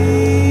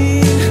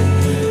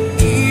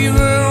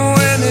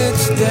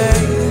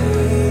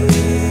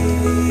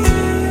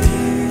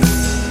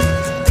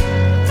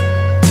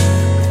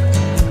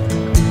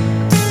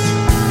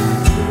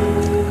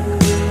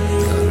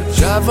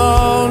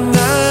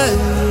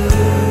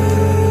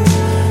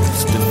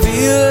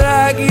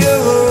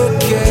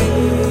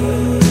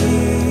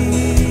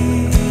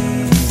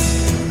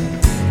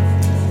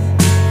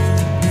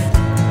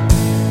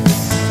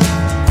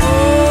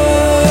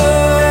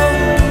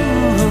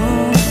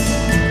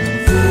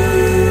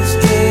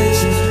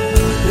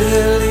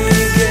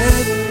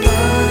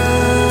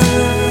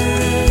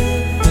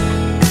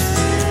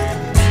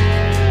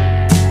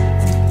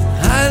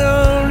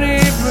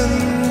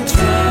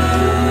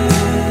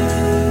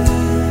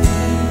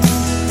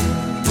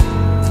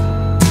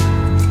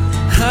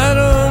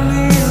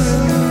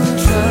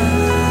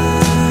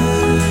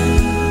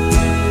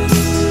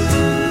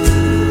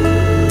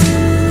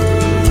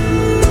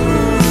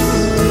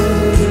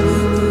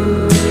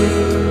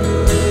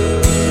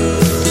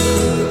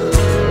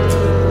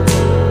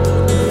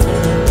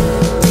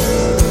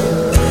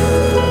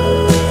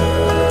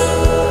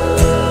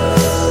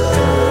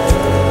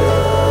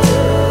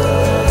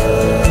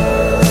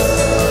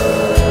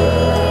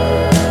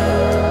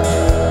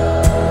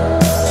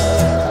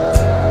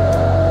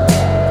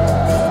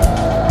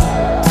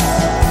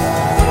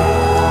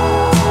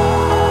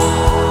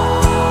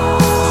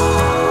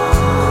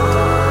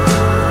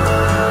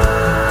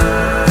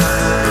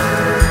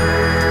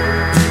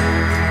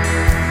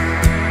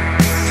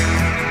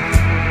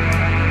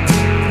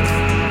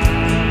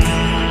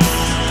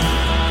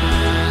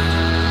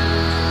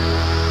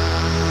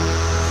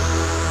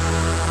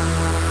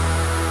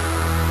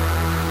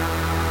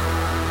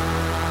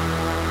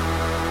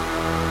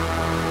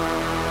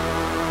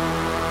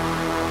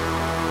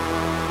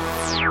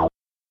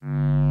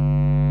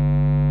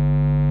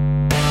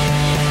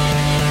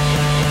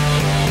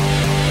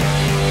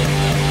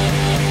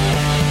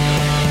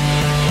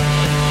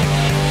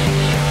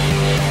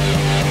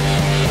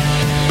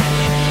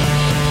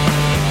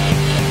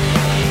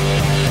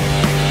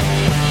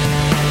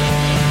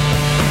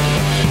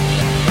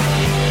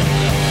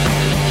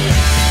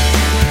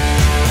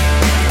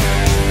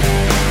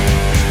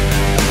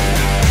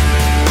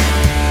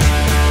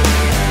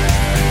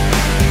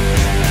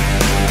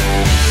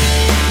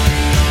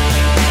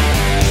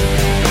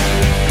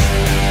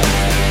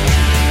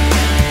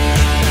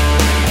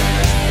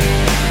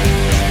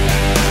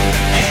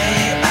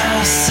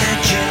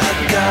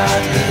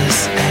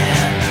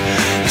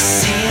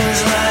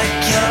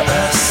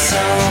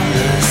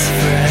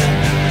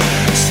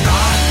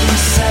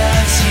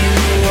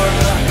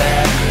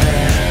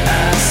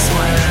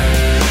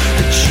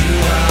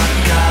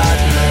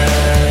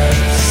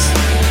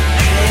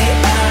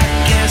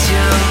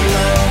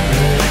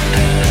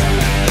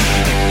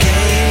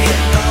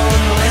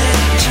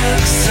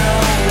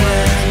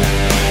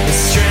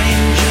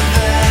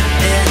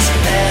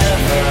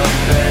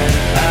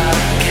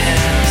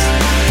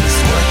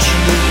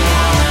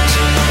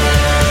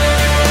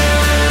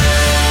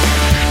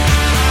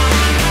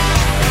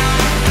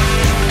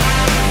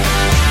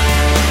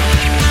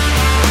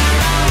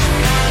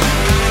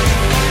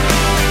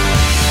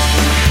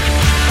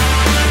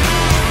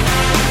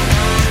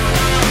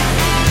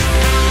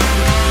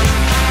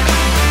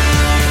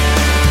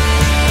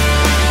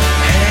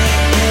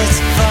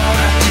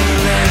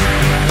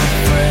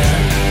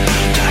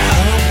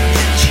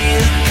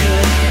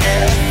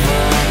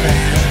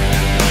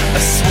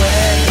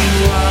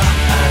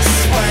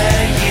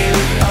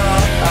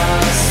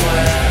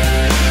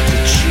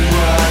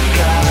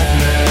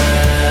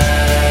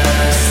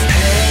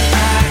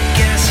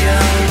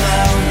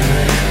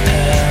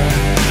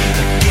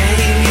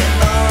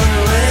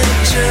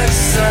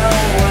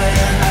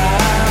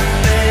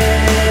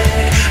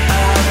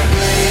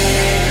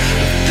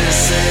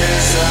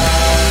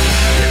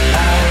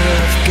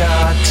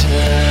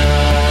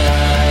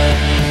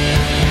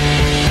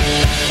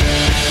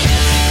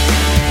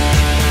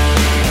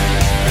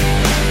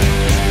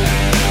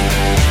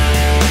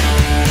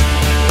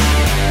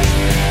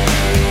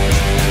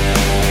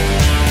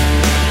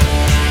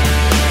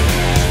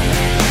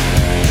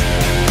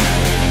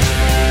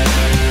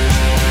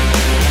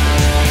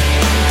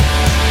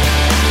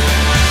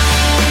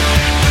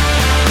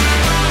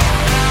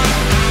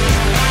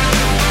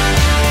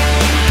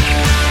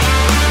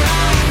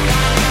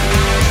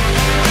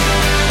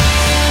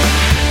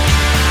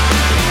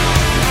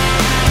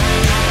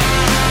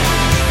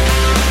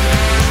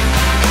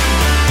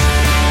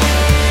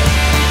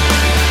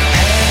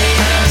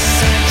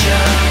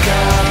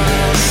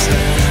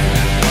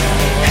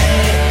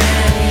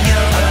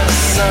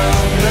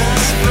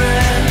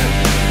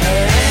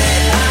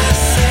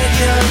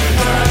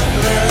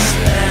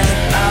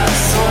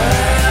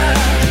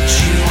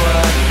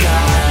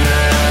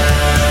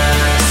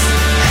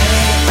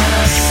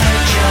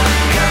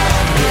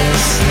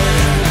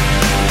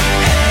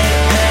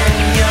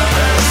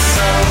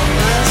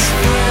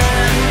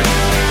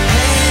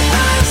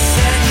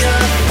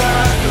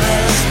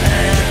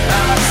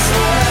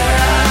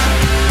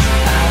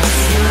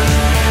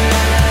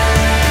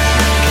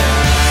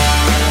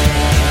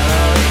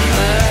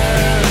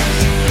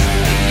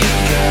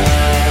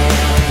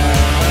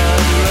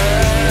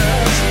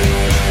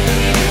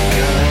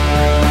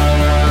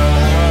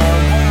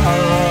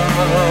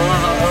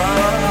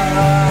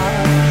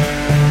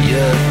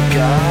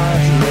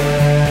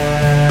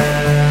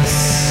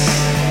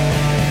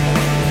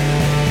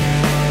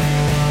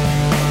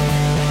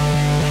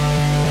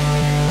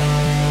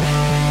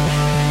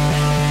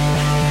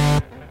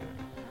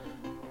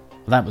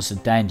 That was the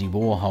Dandy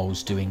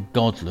Warhols doing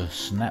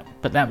Godless,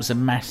 but that was a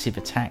Massive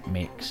Attack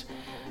mix.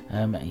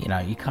 You know,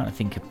 you kind of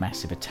think of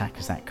Massive Attack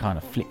as that kind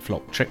of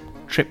flip-flop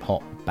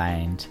trip-hop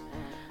band,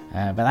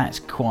 but that's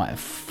quite a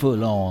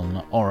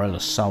full-on oral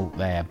assault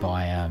there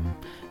by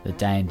the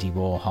Dandy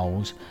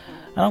Warhols.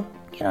 And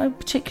I'm,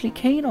 particularly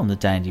keen on the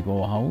Dandy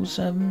Warhols.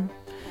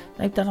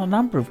 They've done a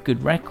number of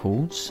good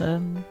records,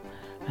 and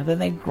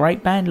they're a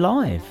great band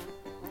live.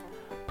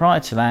 Prior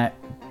to that,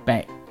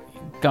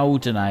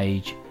 Golden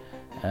Age.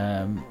 Do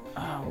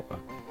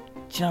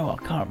you know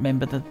what? I can't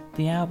remember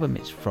the album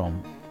it's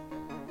from.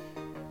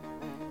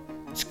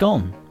 It's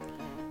gone.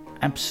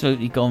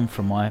 Absolutely gone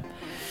from my...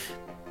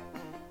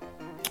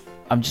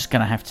 I'm just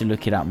going to have to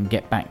look it up and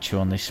get back to you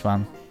on this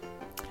one.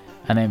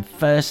 And then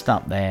first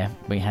up there,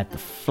 we had the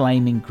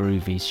Flaming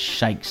Groovies,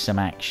 Shake Some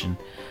Action.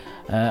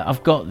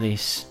 I've got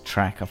this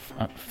track. I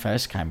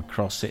first came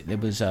across it. There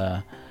was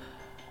an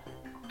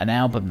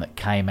album that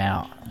came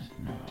out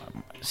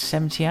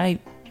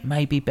 78,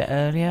 maybe a bit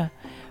earlier.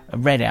 A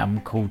red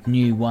album called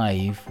New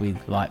Wave with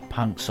like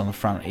punks on the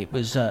front. It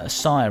was a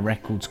Sire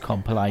Records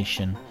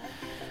compilation.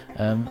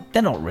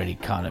 They're not really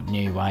kind of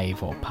new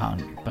wave or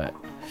punk, but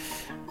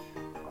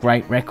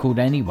great record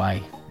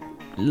anyway.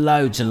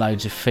 Loads and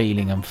loads of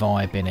feeling and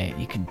vibe in it.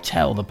 You can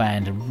tell the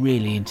band are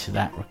really into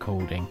that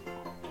recording.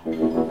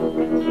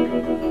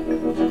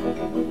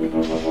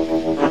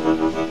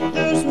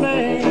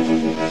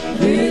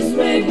 This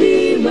may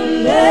be my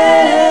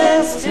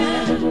last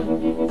time.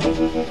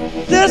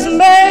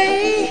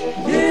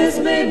 This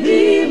may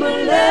be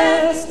my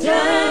last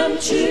time,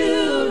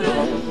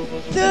 children.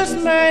 This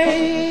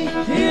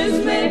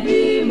may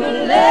be my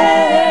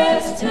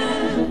last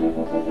time.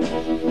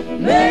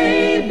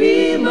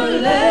 Maybe my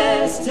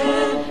last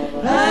time.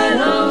 I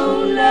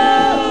don't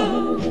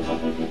know.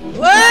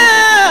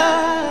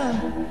 Well,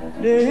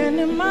 in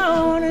the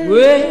morning,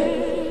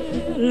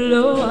 well,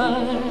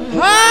 Lord,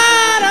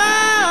 heart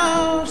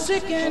all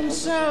sick and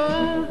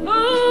sour.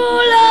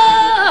 Oh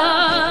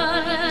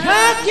Lord,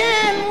 how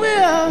can we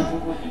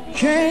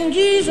change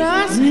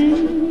Jesus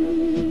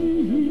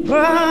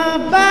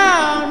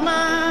about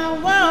my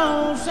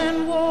woes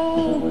and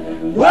woe?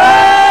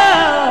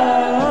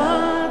 Well,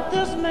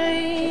 this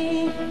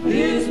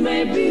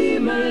may be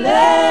my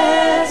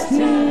last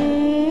time.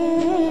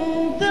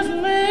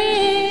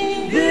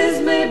 This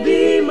may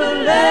be my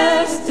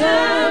last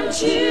time,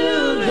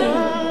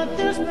 children.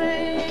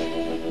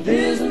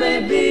 This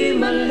may be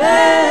my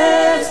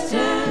last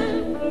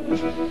time.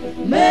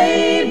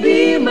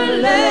 Maybe my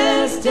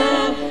last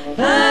time.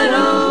 I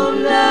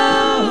don't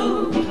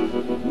know.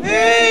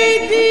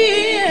 Maybe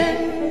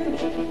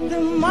in the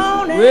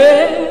morning.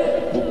 Well,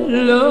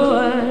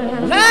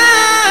 Lord,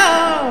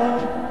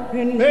 now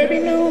and maybe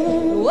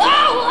noon.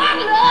 Whoa,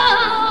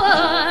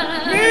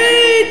 Lord,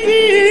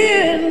 maybe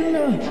in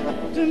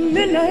the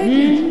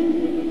midnight.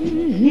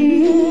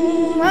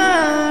 I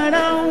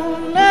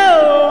don't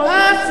know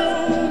how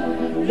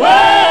soon.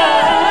 Well,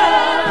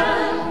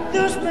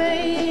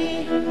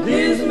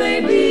 this may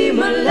be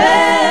my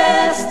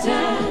last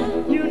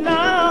time. You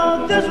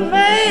know, this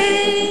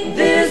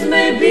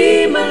may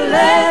be my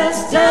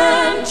last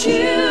time,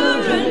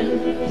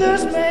 children.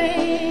 This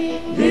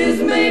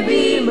may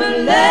be my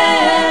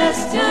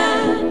last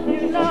time.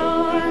 You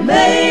know,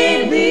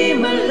 maybe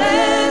my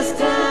last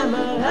time. I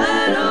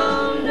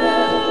don't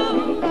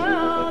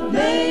know.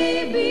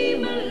 Maybe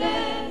my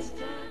last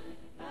time.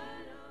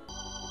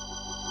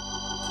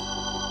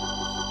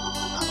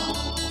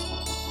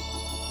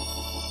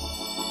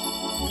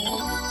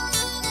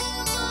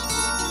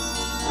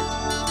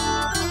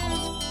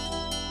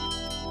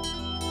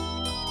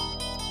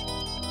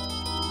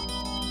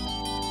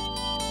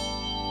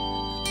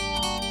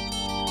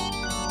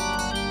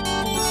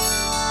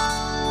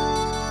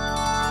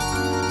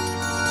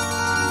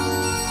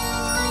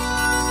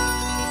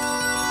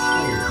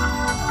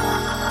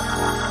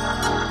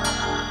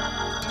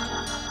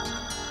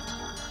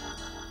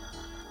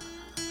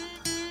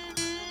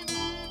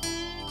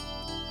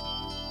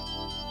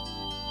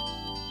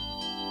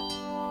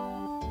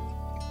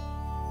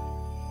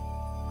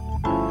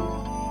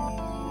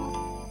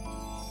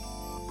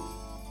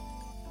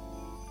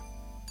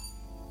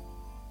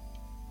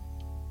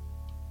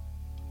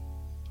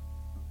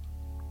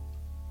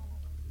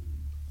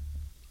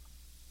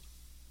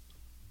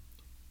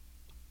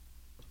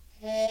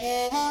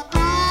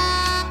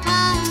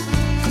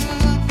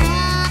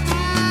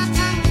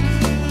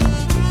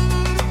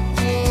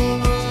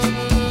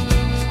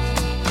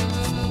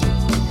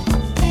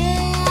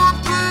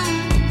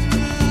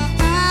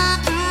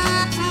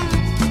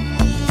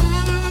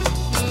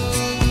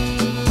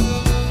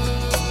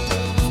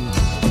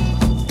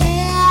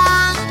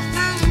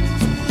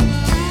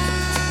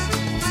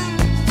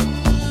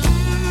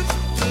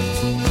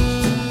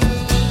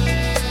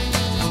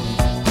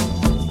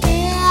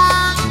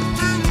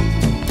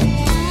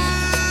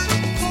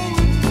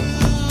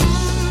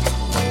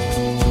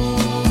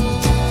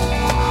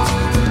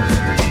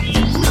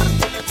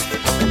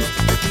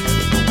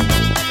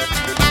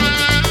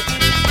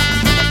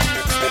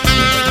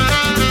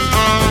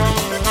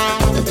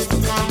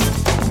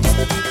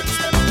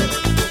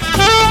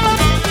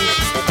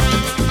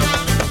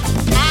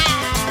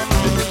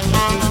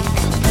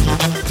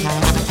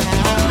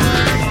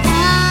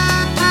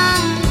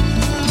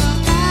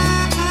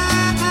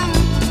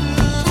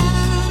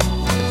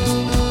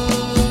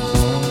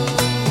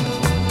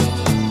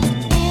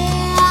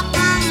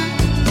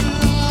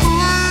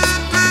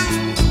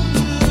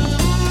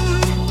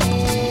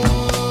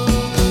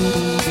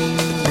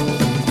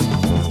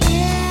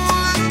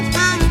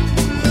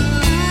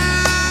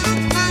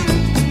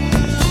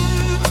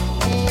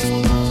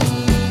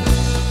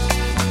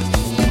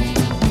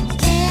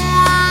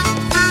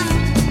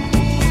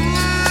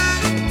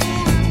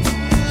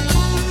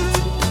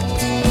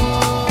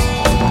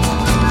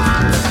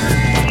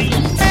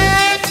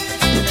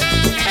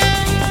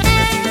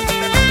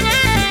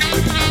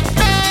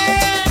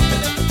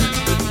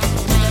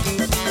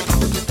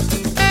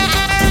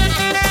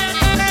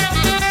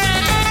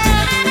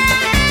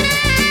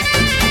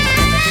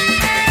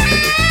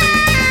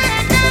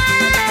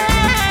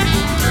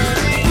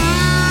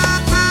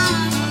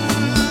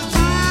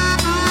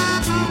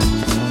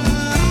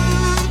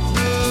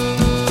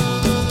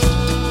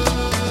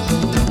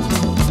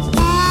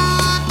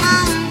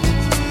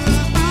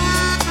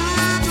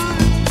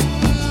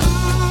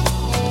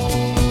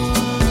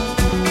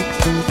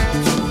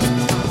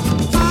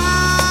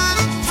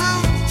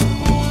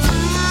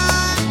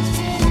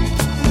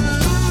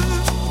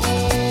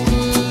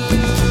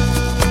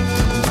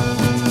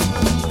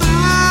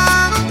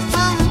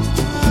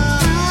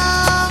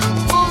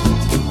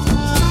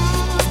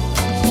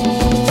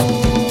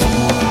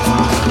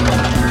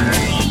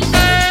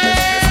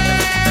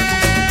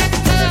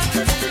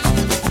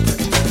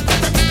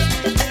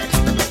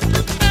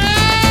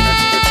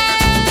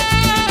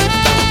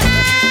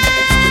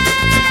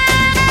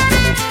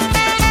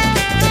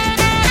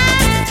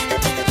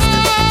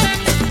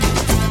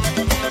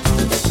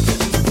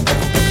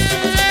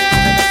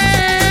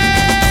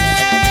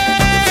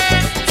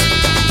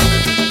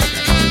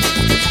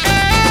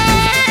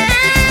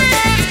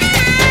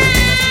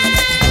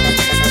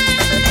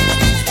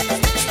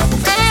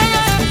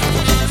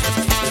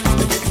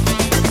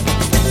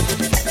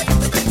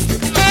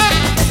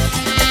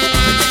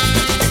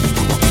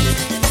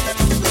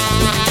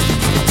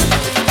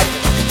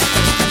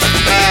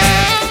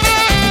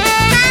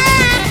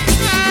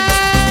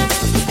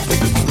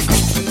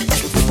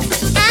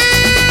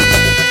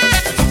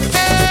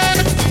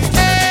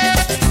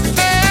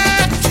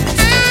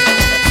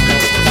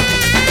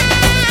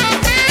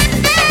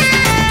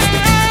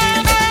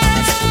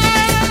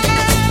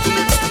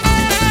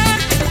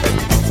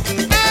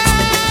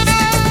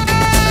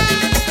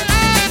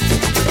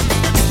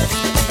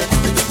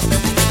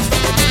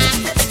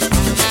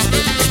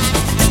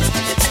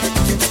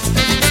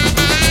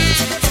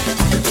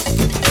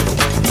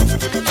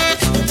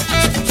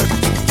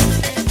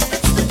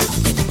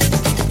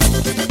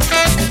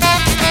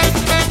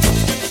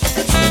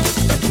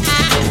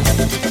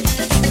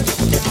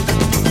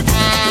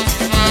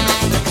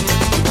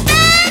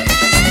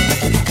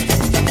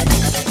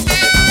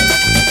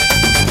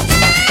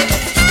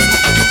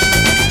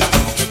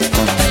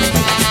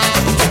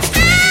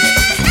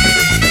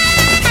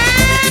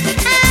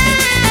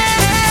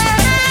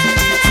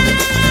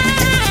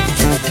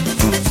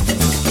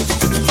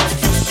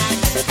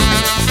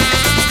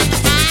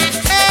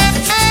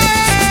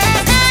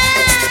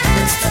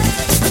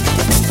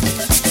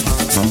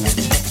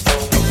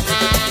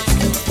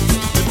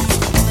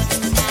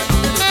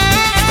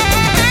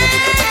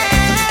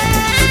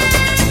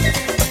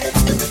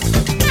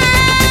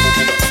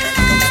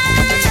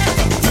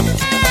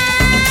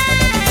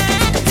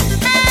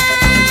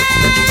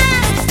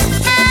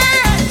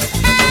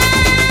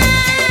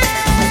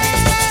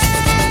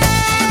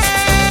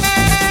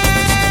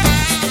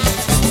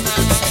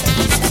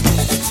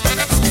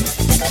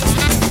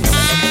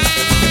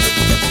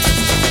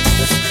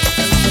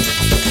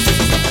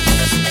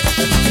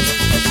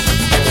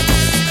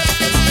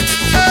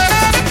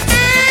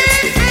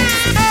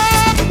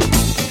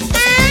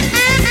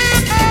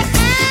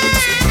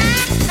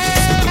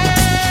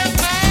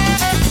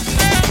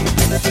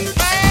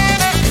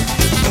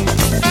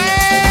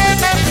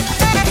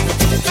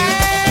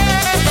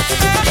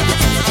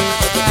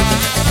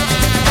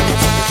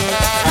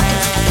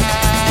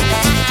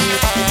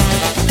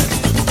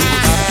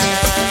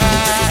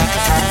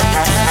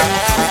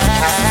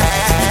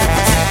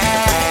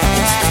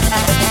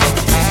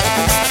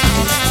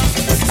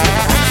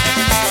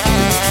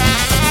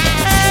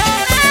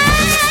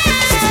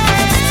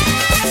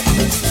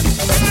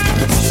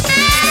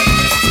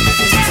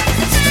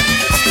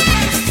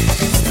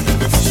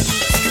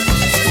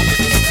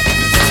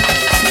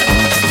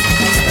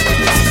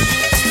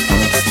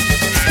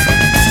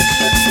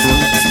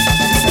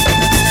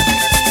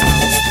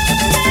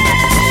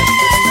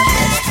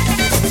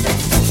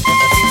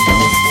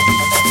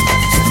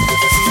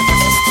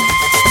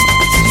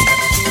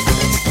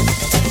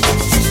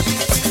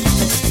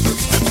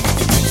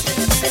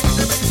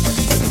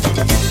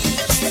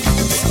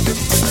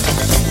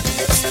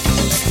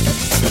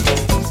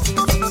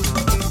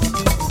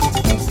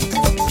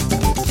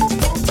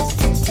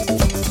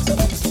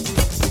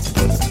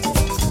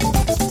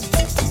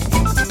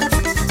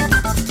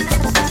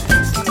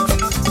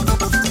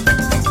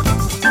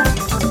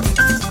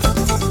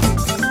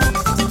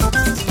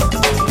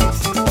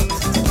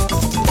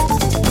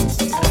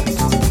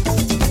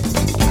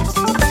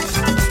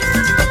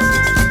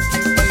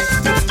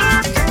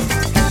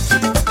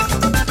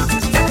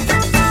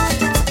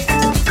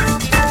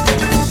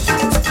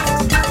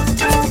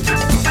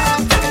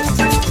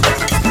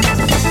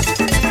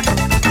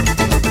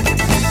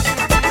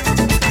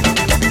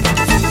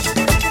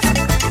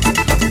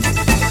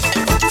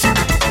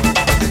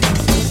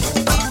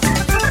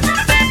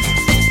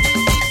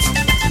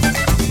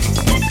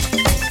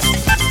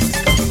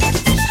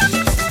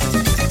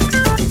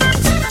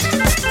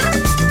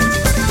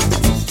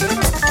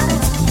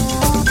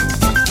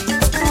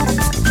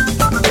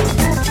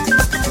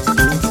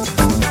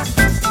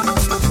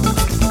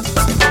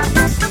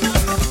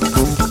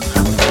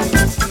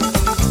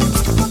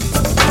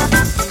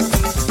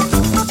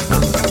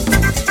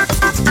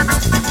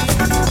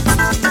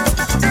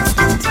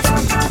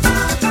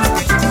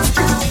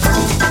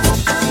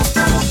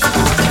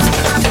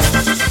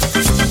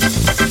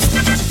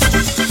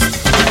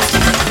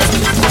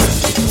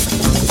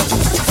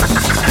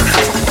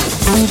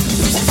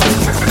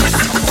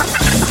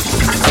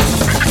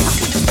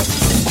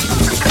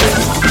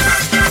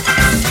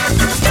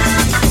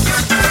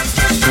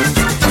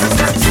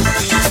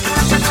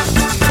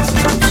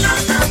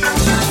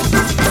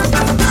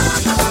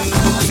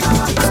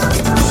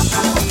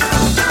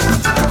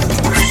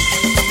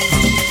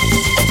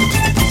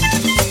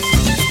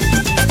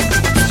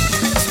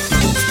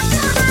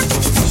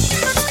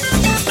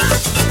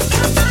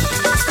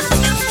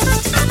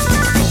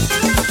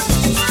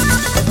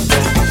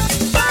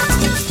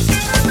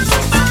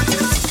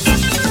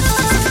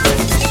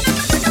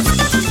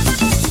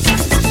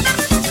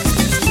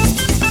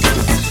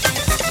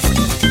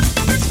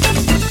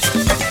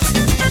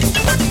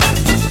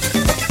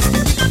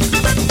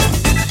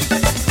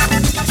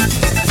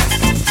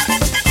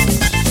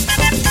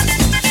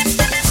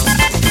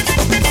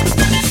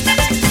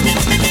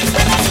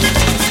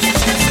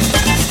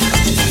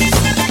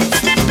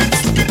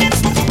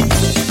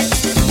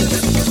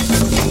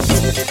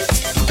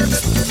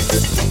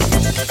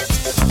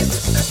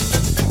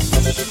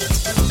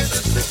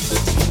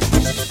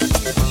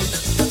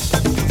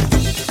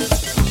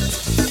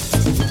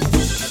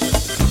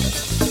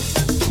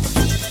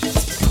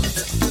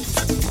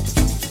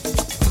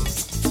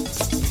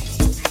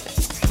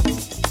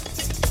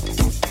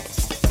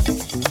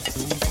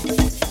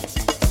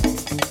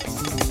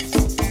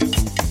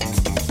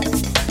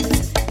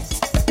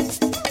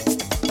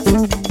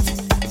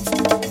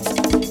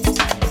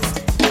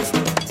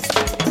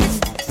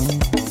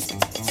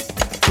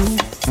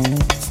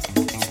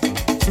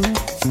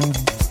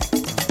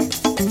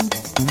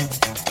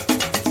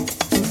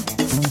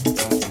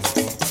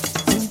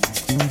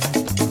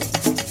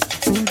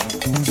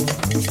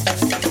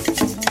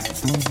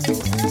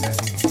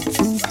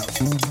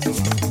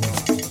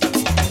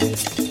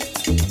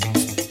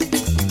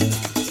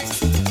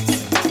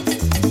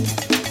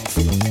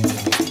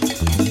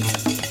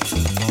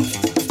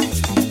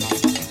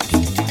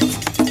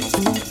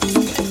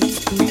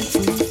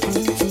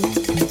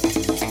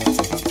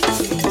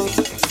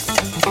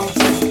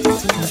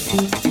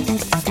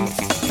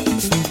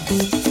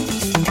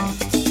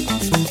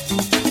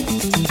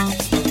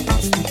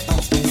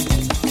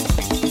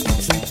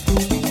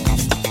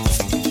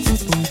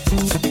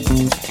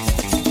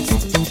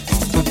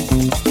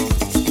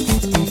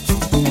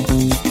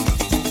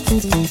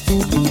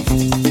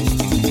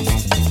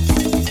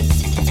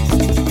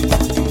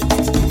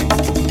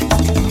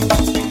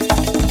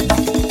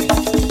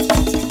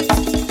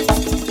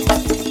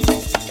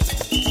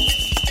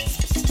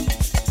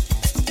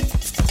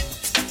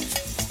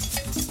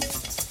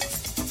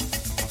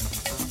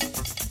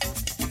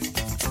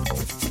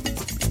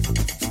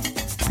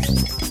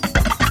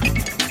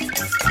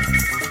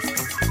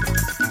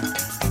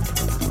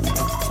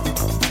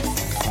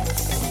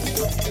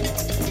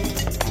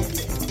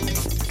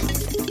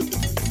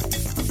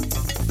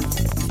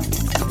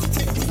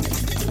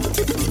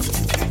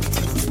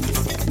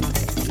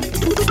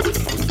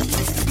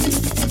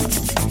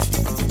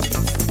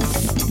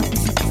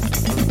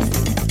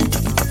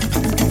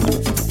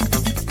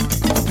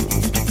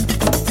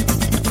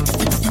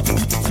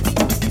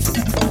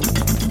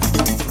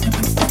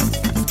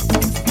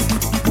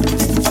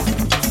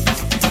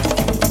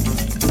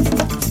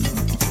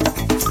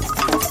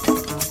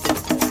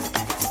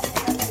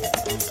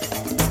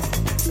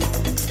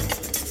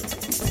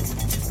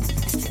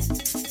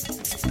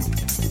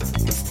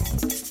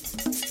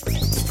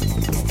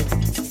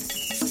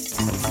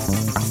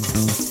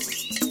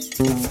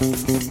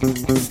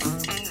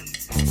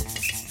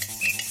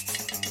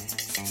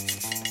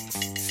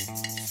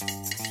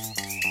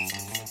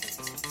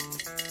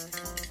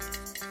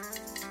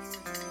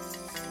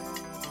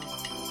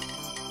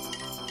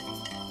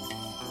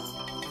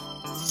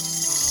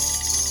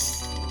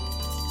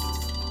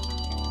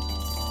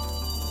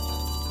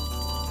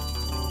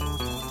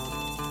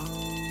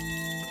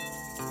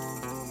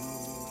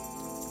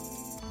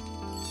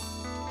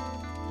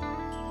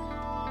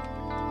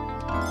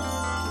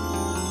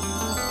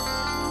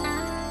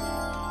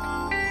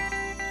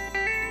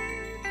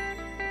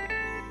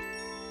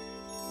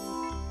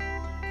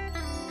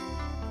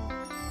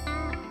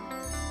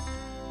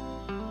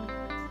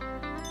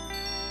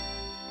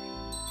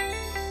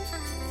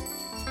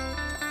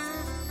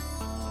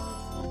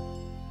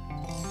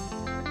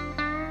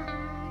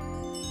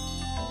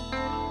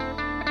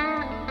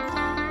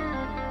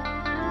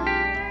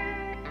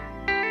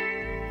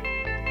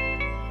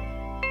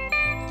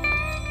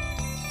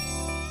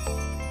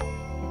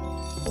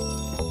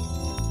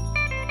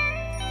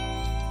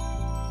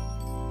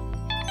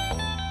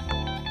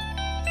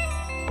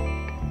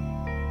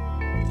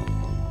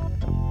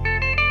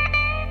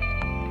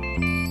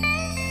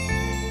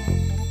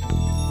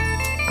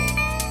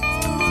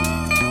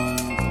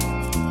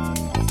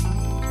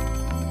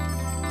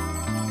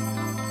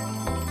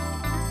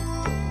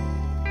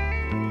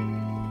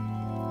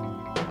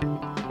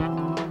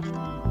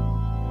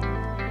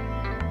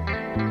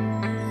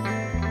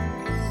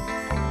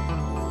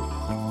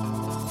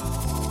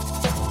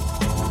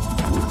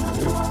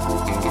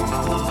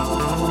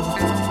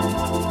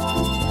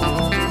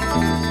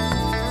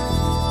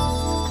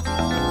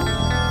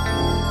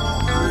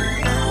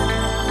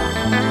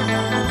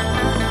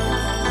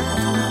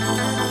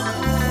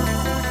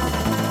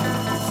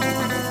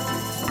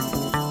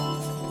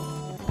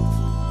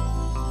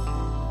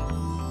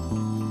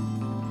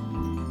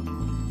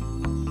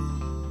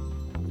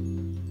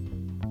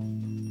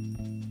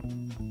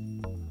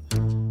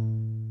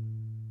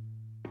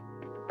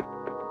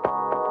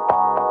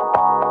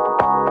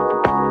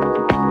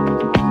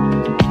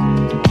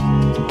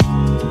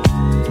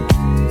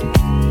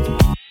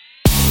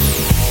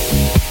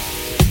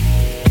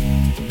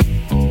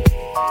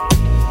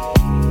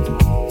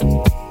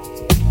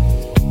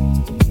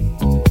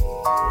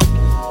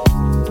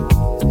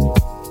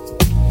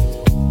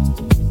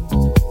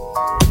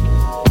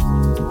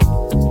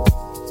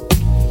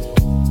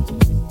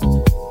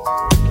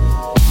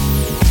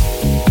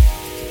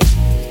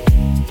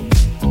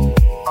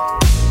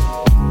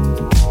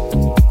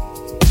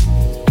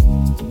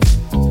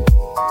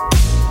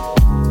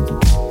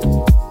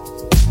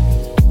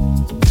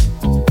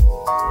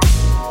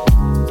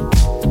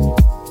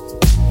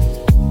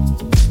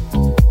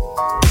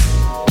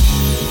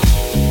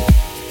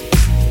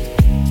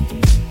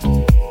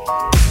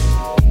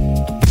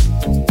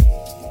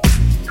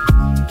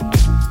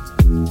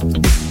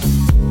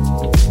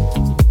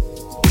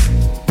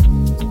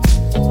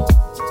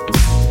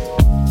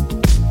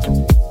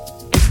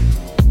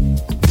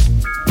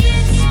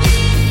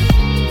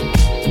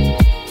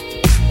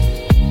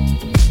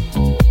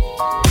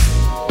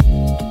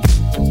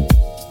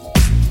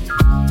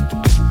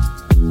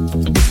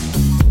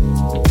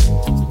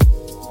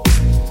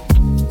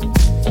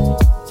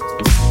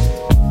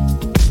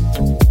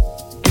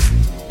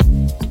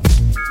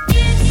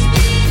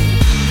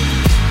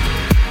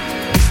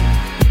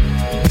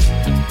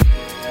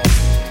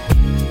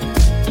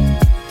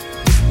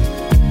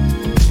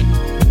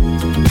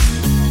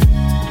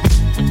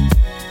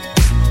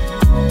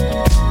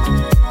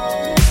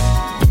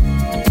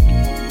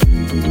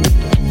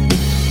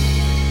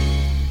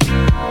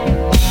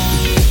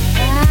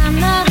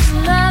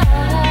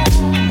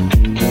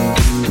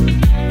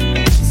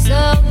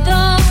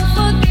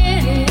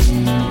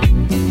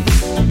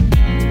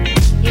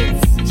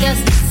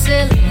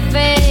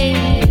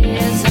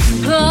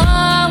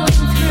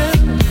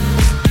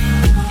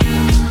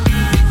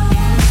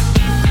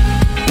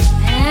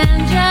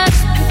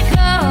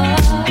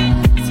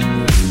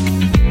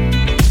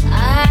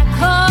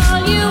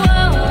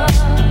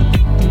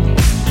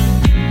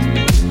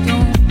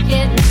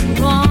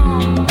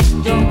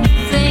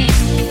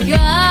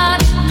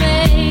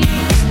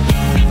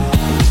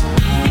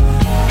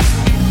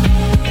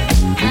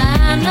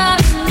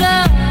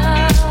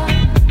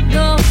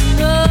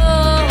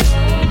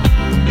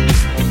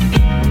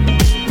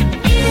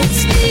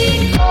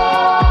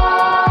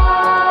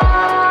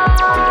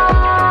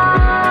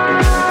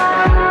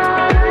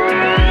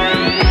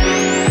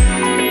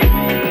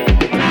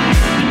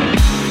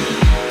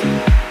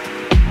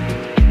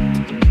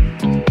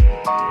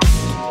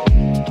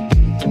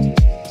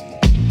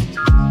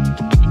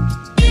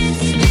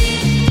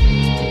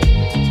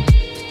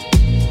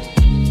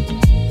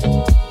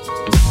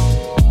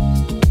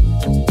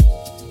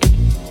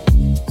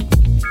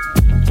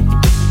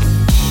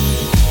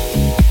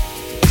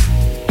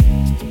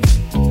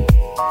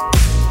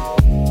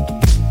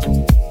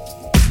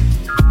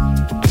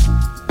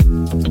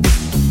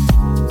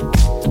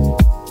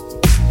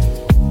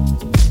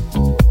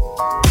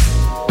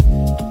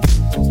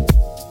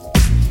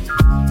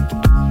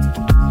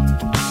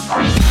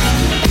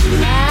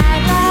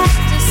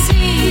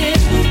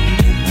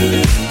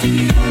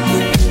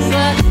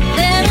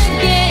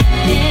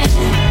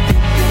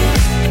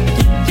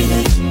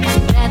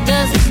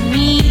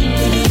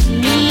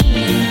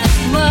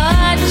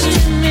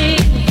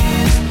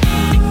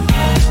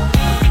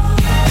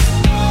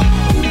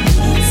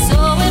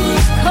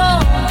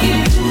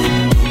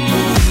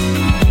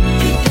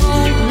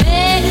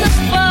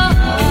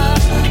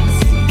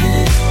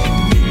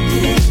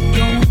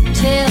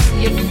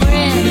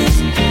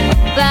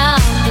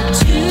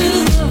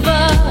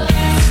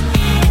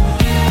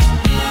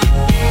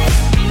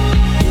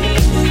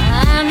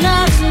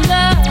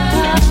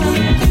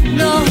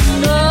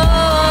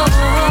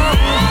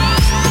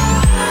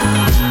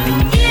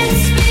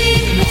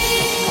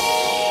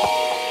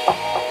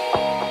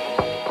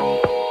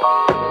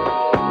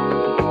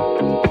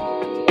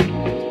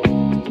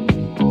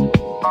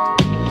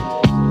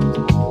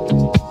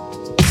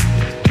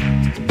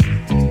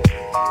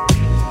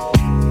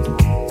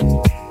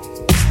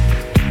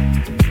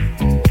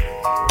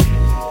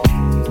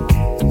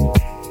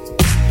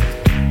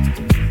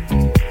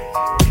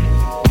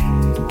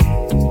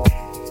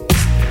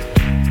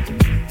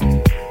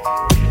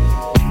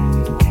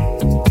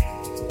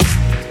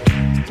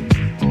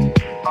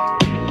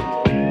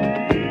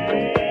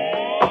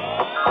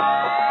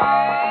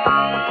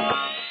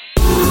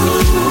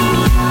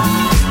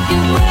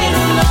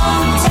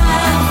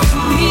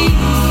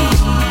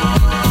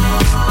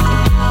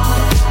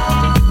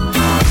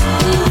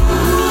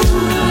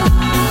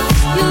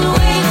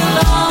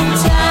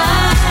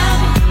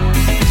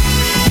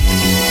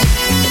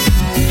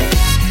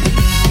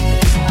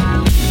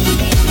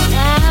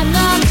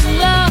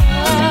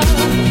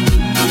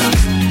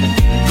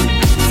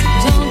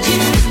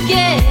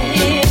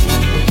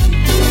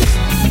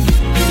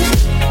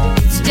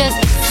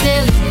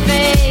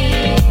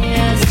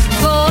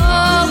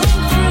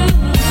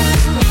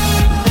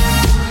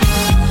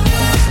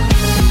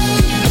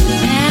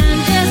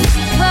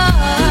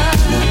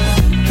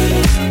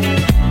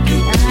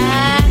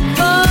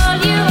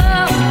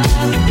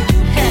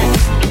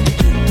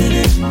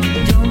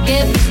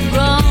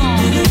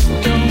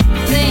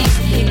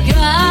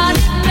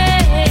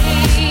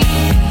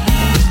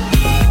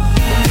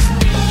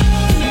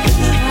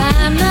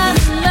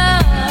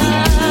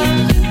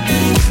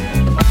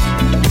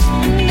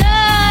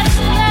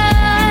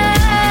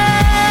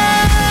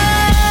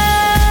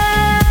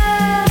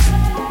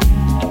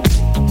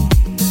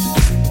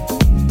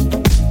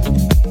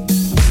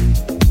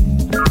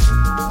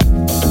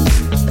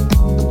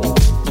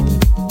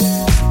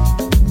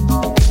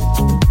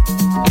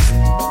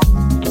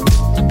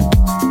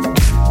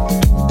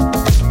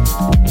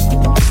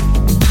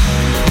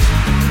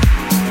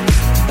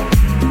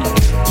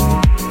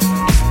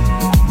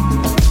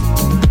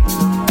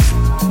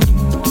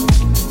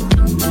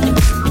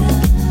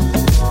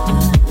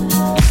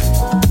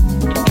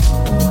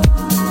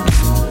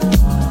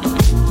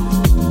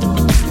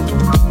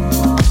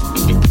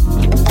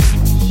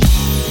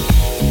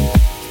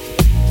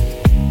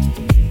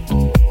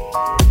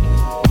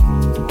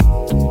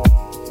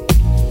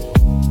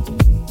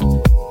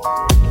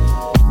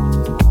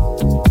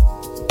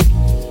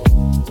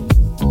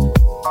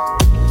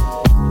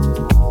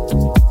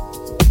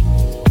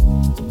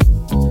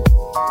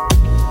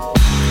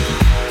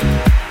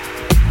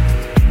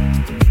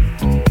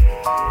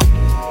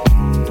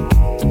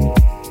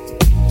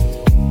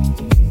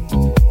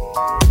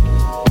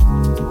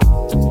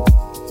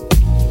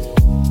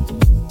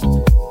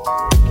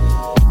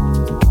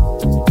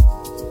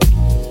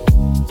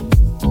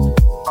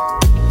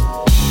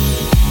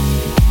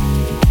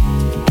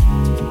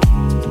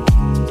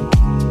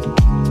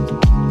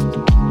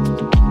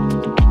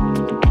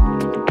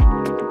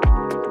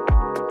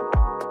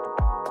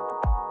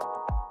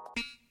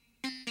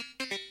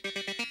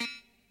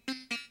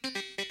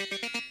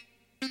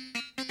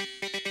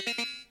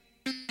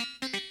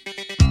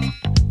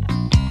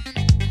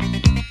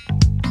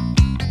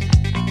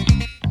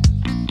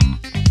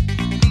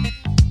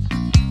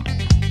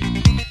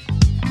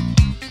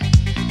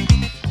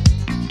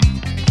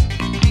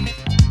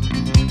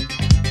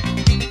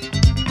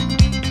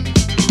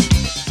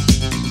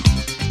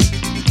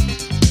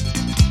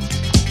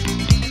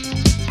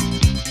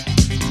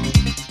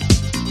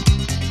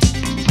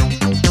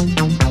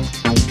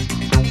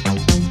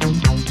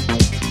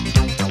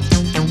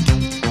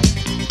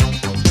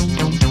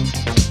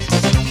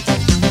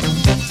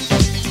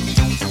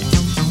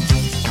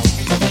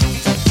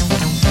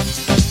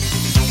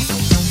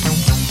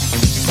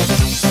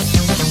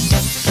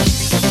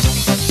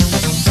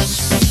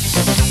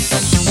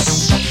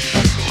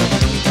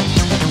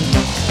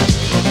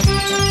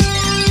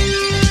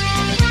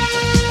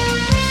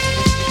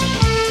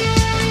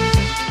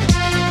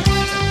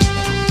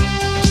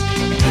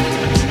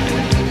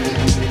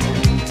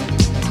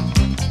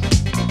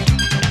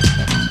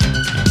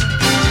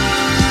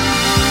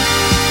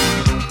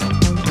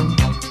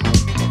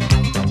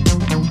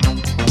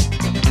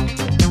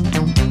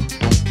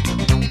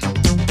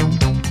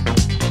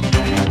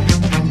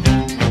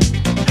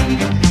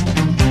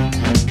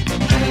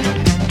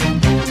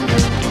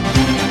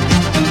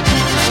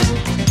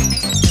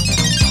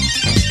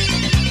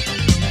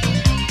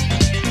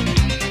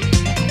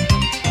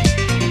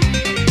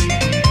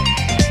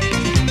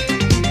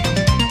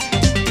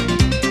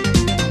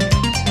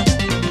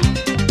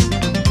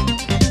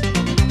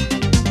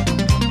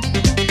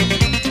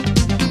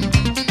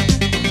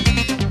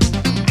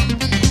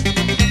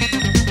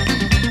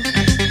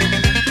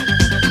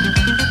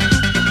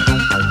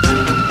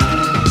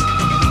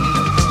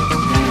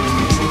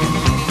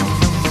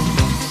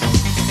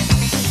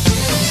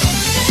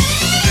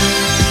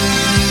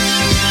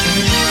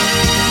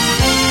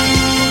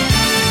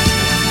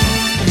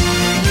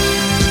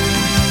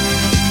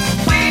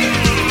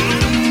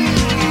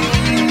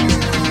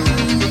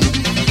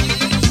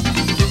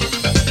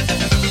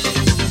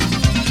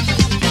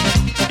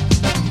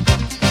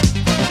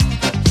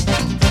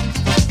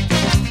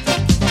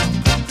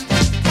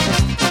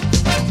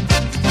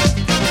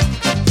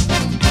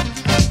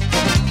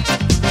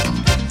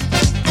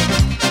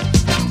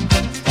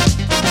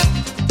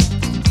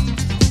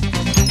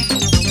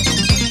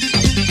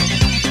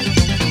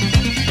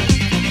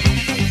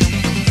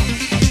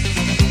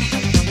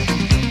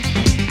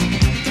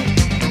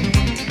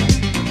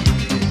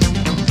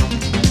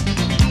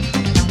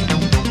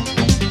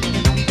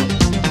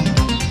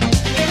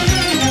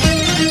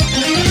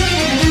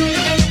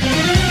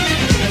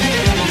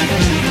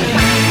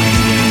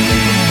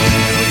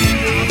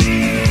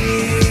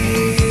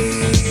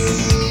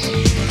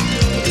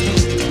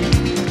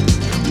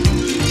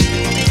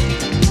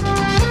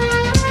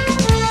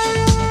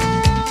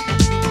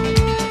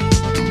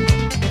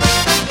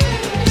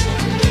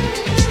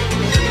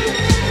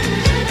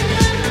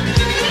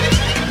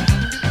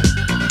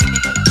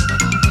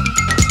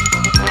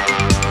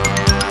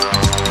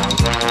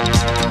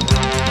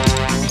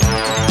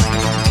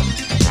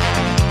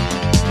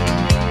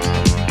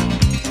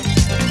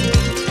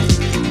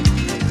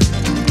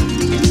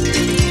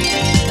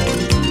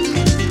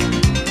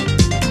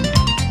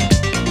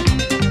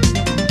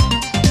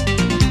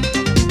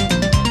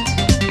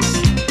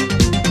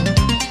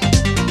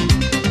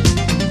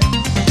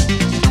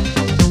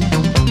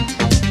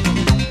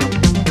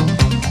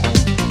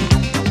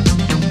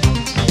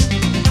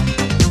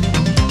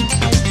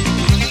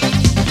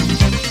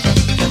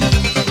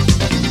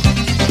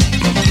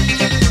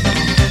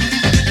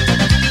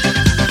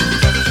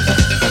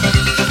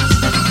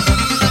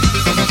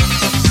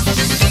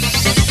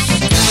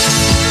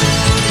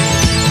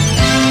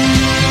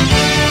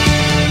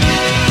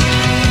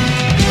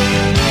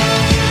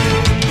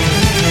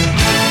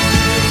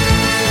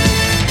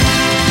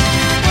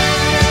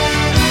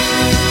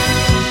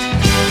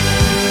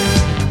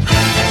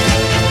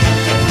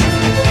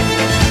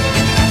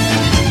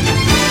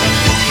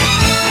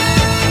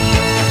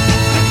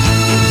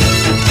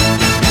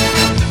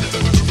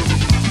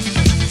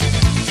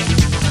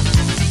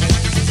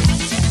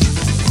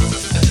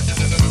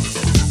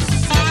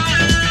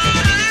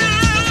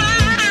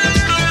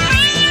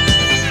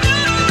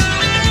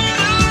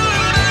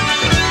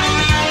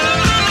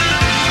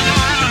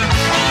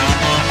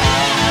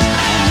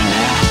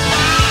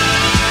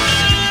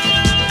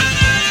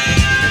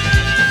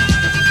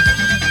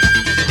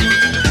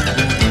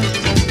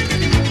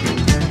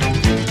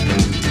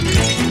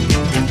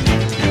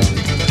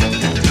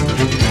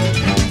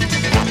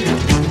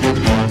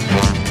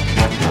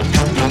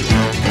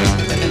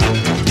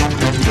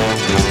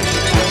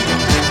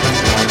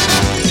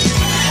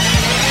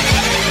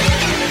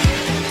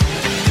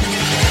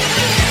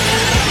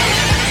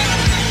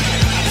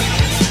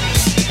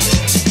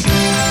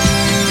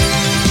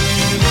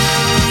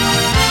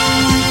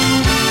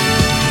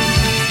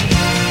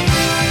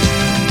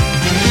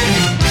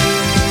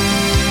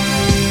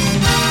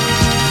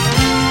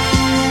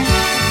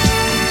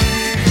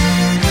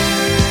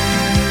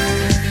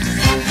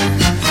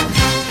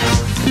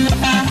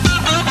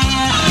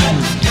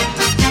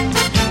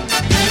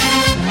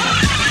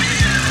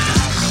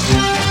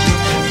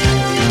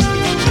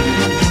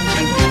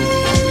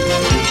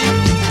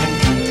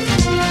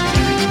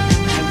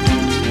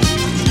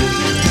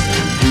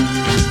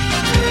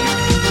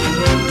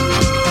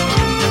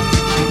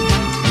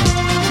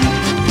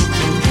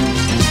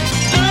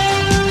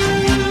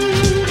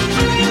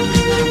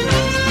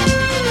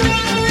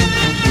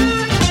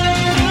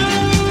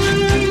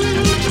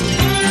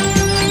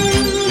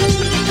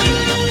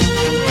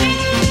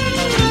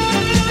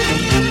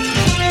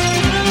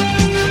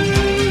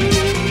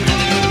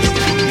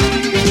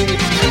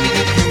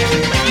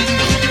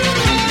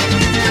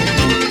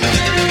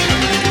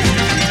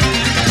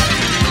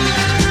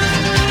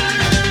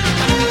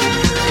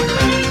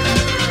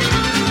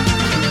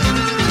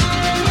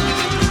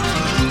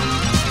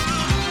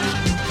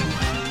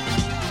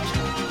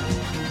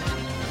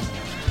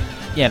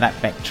 Yeah,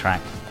 that Beck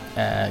track,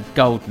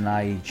 Golden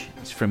Age,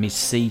 it's from his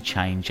Sea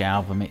Change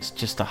album. It's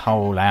just a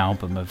whole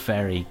album of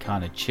very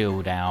kind of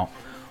chilled out,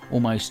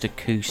 almost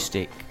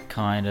acoustic,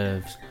 kind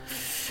of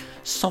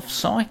soft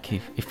psych,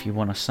 if you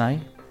want to say.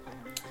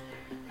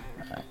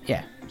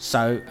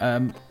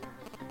 So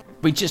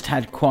we just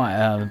had quite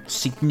a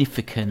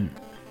significant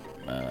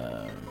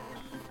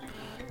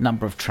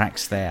number of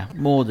tracks there,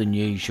 more than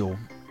usual,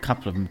 a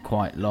couple of them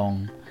quite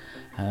long.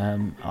 I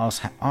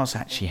was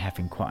actually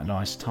having quite a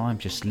nice time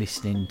just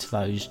listening to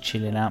those,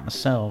 chilling out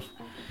myself.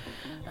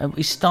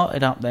 We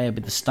started up there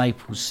with the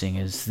Staples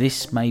Singers,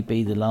 This May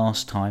Be the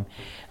Last Time,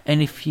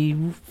 and if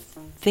you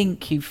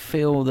think you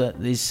feel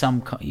that there's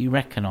you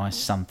recognise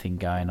something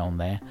going on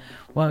there,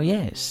 well,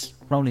 yes,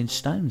 Rolling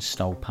Stones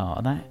stole part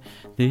of that.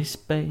 This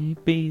may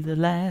be the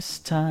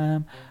last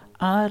time,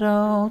 I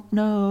don't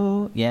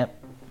know.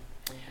 Yep.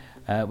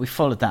 We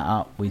followed that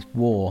up with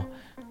War,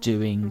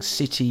 doing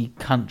City,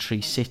 Country,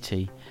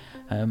 City.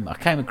 I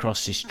came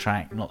across this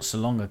track not so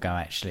long ago,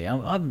 actually.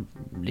 I haven't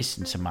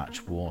listened to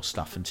much War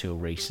stuff until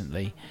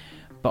recently,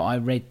 but I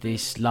read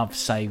this Love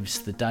Saves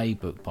the Day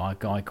book by a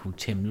guy called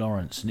Tim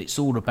Lawrence, and it's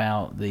all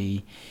about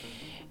the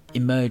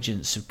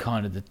emergence of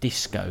kind of the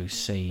disco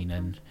scene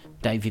and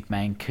David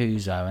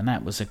Mancuso, and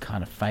that was a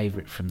kind of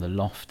favourite from the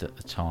Loft at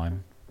the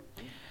time.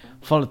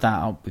 Followed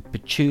that up with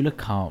Petula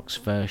Clark's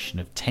version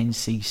of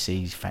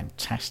 10cc's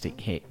fantastic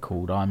hit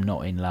called I'm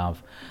Not In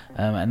Love,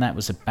 and that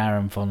was a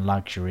Baron von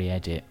Luxury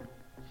edit.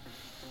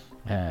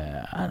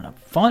 And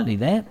finally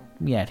there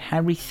we had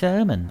Harry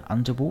Thurman,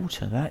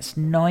 Underwater. That's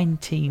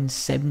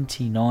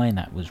 1979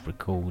 that was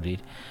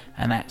recorded,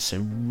 and that's a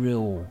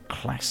real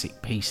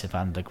classic piece of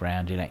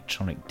underground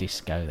electronic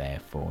disco there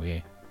for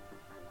you.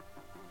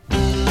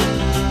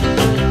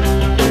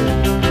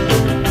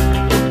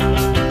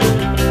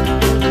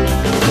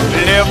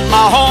 Left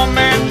my home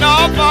in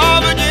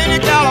Norfolk, Virginia,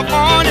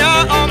 California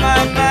on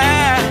my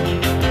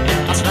mind.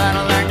 I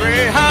straddled that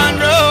Greyhound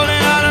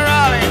rolling out of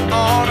Raleigh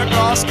on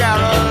across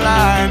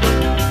Caroline.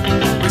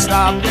 We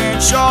stopped in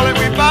Charlotte,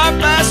 we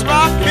bypassed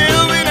Rock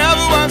Hill, we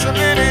never was a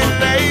minute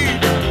late.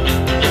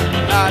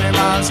 90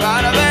 miles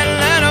out of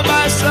Atlanta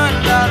by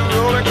sundown,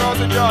 rolling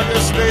across the Georgia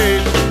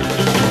state.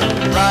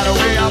 Right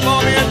away I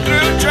bought me a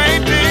through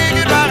train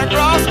ticket right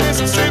across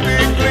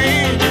Mississippi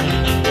clean.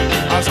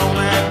 I was on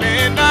that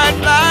midnight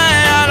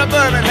flight out of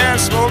Birmingham,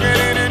 smoking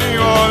in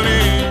New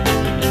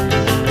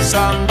Orleans.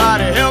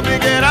 Somebody help me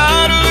get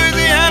out of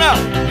Louisiana,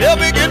 help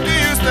me get to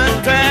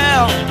Houston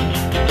town.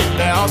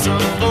 There are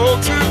some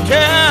folks who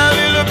care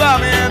little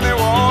about me, and they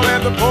won't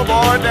let the poor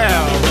boy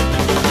down.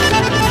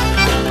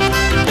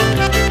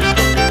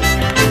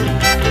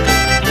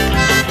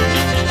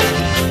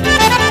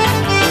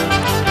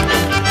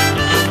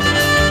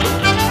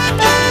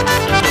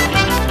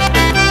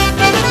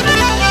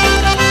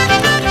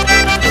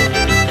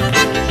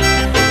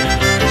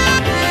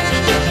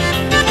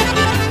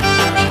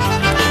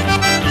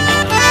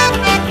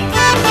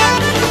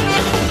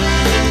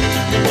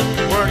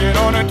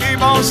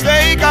 On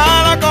steak,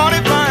 I got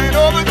it flying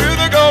over to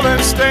the Golden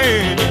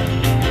State.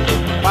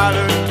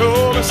 Pilot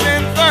told us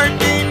in 13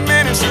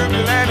 minutes we'll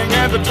be landing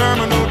at the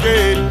terminal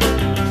gate.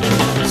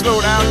 Slow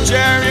down,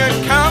 chariot,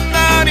 come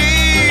down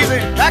easy,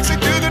 taxi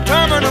to the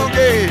terminal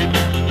gate.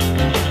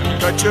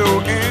 Cut your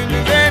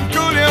engines and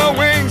cool your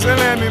wings and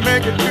let me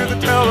make it to the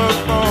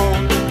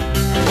telephone.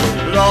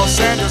 Los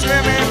Angeles,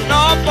 let me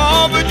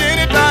Norfolk,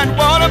 Virginia,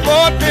 Tidewater,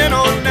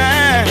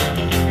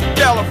 1009.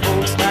 Tell the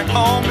folks back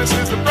home this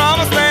is the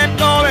promised land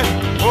calling.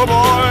 Poor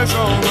boys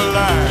on the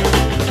line.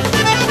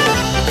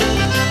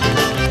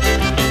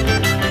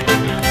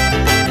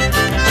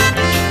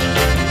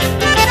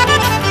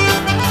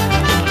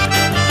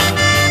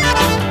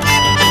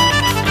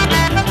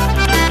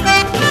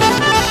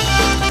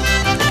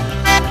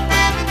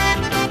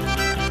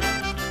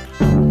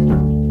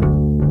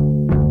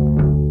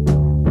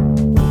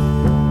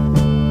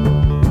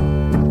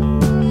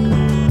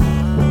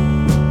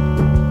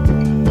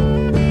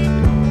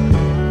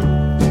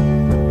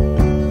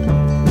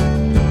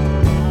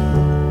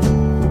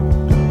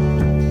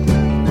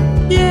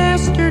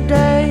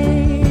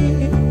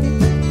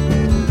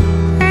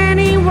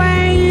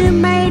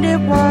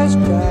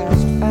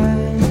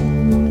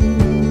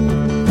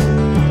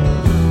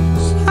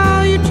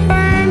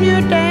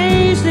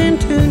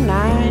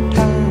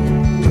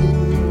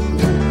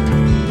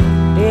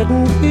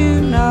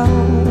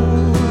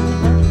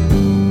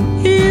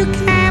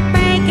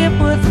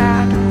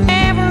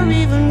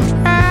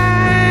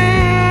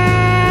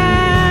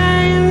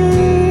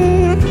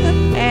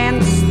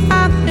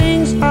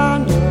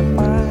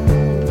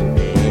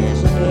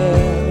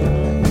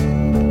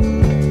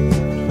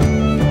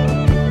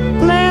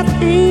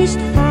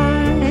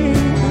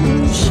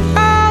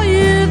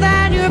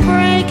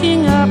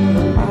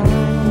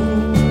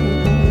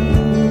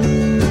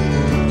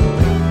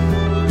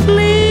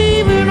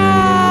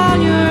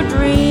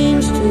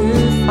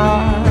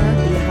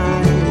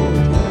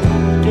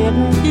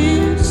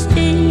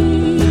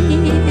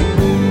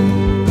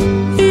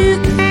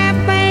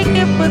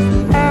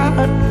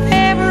 Without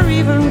ever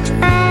even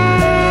trying.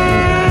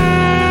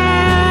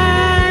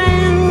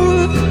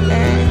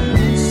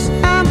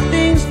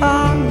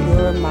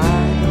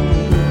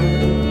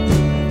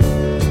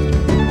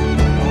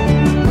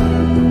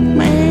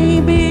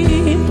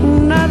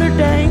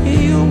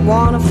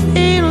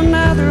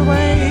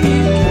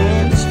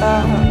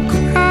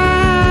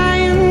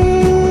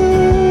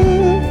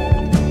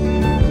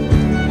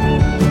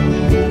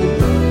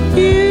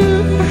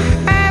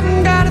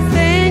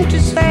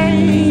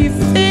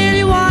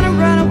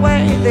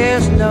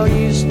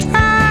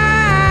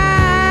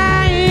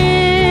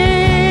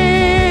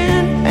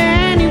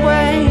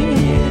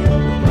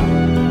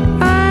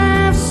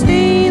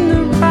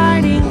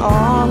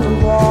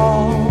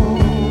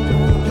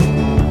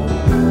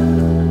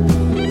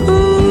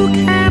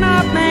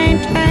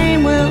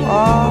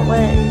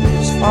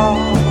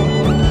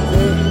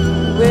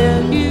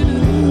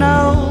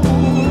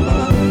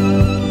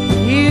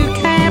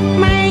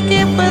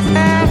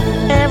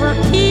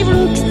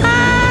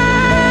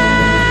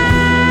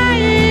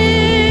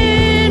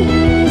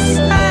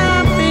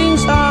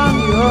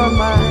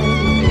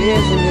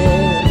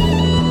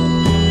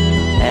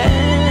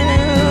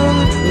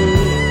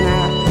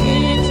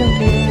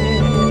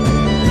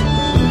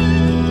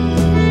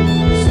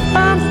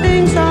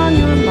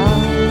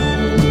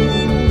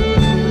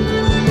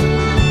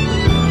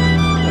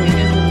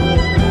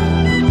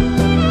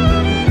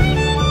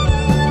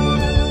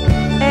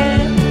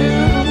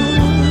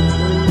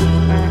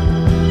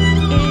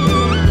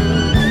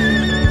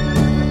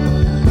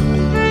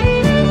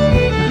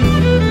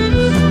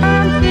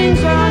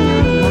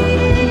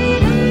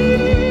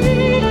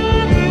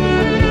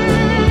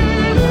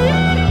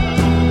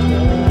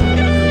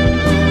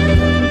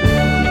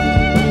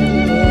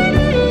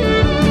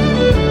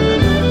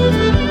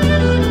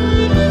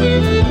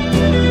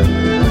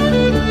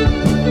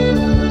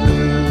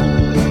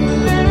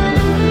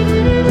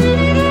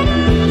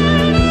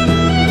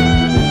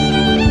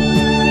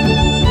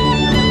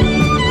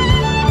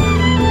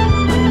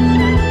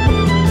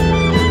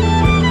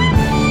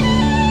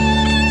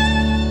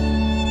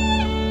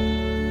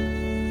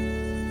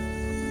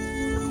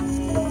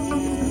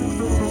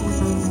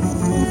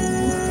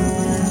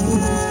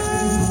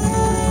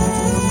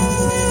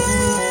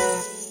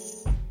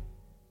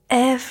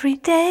 Every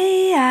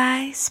day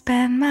I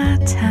spend my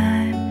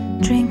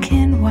time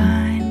drinking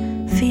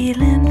wine,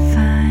 feeling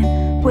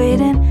fine,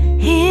 waiting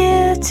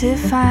here to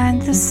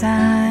find the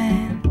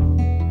sign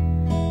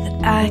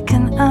that I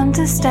can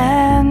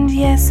understand.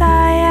 Yes,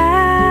 I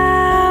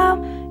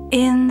am.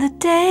 In the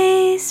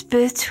days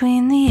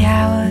between the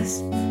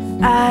hours,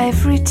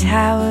 ivory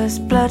towers,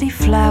 bloody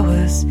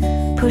flowers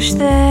push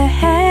their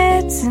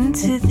heads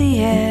into the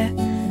air.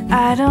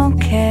 I don't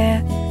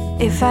care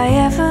if I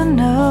ever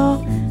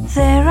know.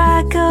 There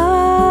I go.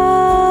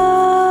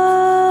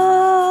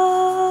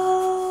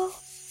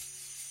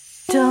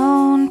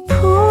 Don't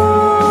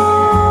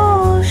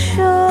push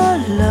your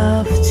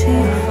love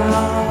too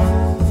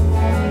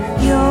far.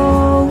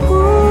 Your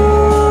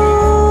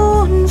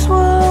wounds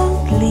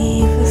won't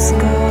leave a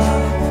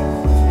scar.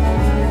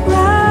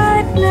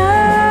 Right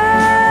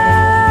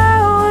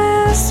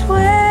now is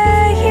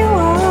where you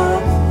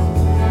are,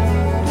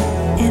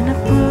 in a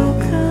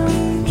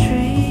broken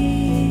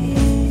dream.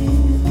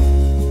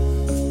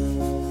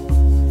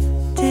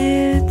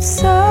 Did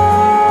someone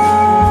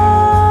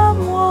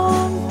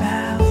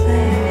bow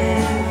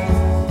their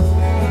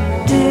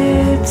head?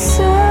 Did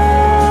someone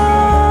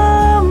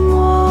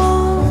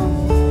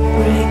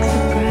break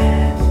the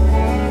bread?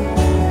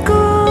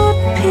 Good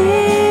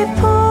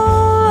people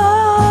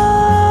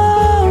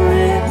are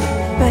in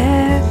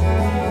bed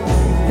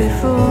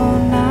before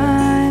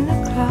 9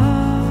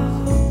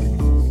 o'clock.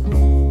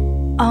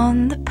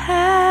 On the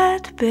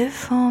pad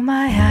before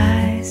my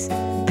eyes,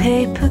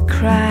 paper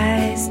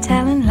cries,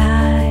 telling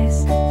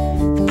lies.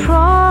 The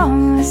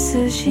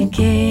promises she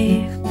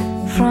gave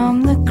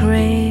from the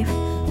grave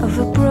of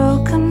a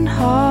broken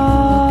heart.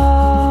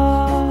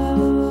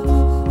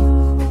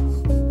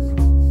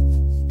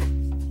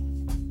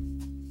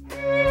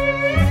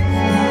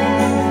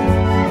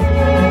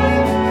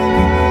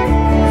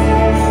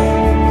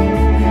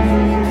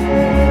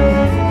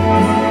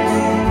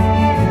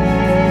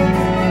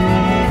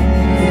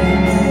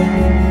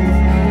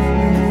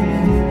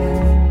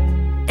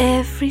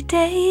 Every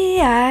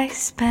day I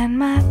spend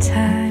my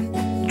time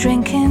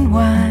drinking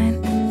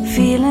wine,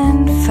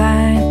 feeling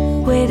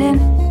fine, waiting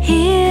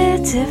here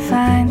to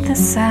find the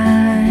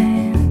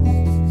sign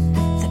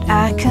that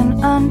I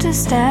can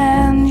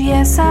understand.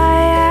 Yes,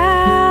 I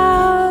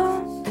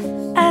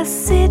am. I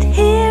sit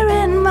here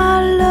in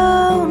my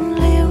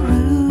lonely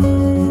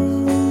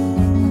room.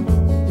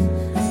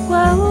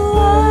 Whoa.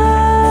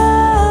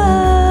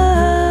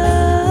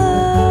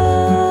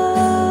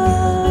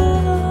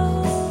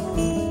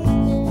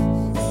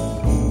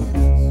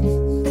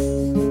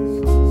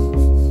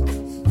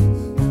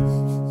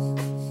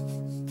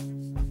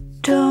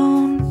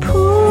 Don't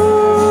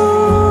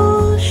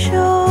push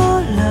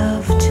your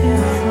love too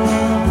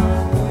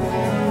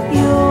far.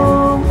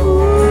 Your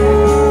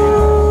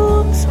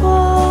wounds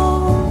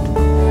won't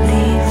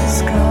leave a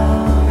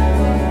scar.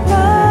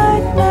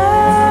 Right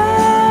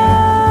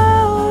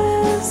now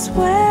is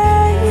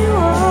where you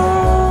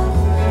are,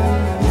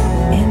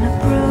 in a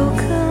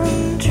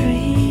broken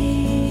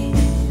dream.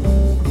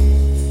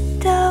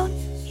 Don't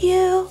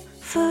you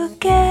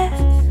forget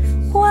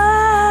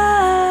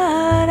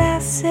what I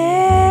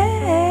said.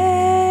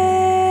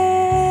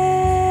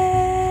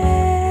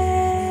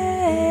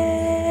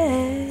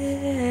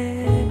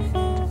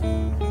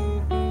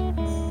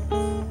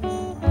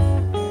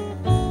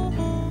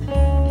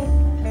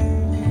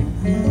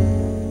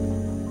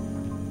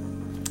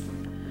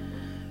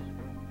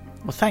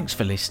 Well, thanks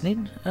for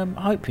listening. I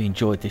hope you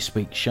enjoyed this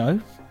week's show.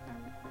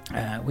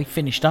 We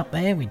finished up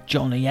there with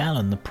Johnny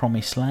Allen, The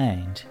Promised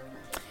Land.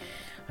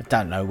 I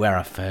don't know where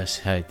I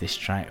first heard this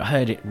track. I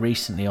heard it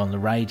recently on the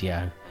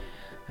radio.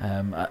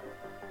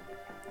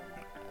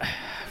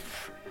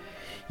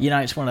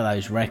 It's one of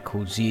those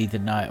records, you either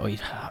know it or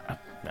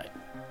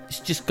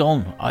it's just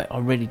gone. I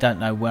really don't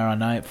know where I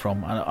know it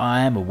from. I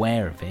am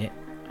aware of it.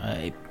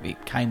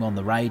 It came on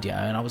the radio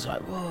and I was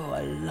like, whoa, I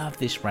love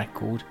this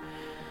record.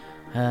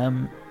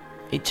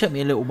 It took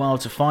me a little while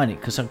to find it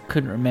because I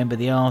couldn't remember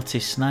the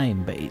artist's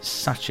name, but it's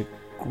such a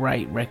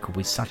great record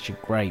with such a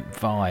great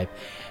vibe,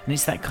 and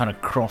it's that kind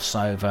of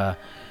crossover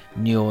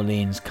New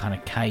Orleans kind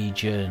of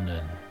Cajun,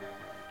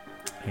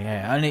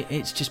 and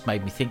it's just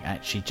made me think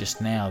actually just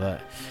now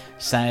that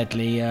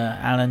sadly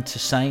Alan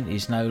Toussaint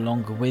is no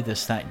longer with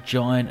us, that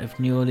giant of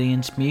New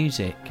Orleans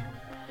music.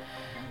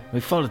 We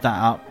followed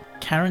that up,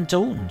 Karen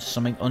Dalton,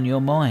 Something on Your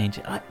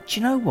Mind. Do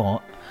you know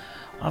what?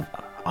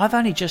 I've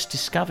only just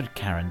discovered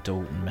Karen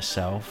Dalton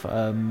myself.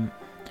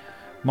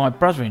 My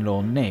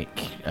brother-in-law Nick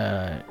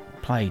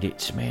played it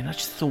to me, and I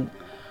just thought,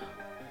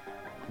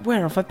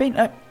 where have I been?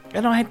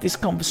 And I had this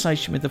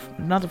conversation with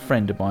another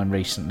friend of mine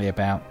recently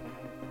about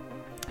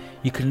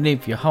you can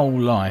live your whole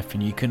life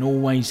and you can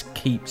always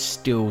keep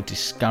still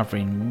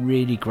discovering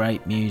really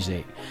great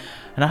music.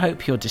 And I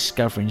hope you're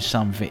discovering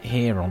some of it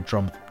here on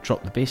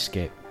Drop the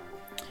Biscuit.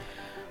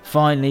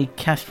 Finally,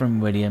 Catherine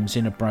Williams,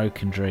 In a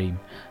Broken Dream.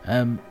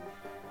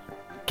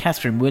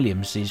 Catherine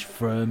Williams is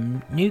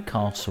from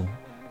Newcastle,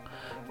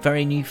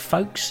 very new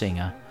folk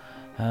singer,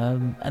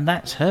 and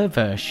that's her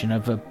version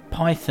of a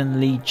Python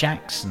Lee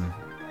Jackson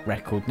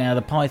record. Now,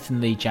 the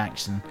Python Lee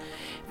Jackson,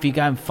 if you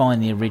go and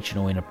find the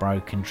original in A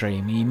Broken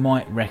Dream, you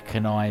might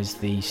recognise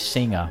the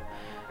singer.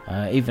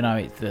 Even though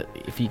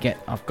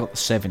I've got the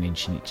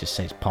 7-inch and it just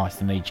says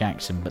Python Lee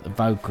Jackson, but the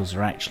vocals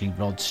are actually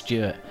Rod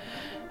Stewart.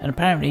 And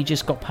apparently he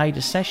just got paid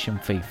a session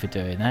fee for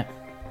doing that.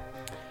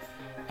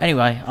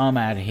 Anyway, I'm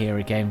out of here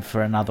again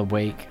for another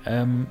week.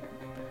 I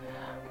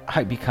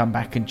hope you come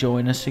back and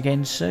join us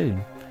again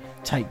soon.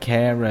 Take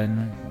care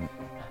and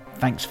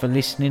thanks for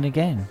listening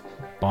again.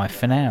 Bye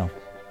for now.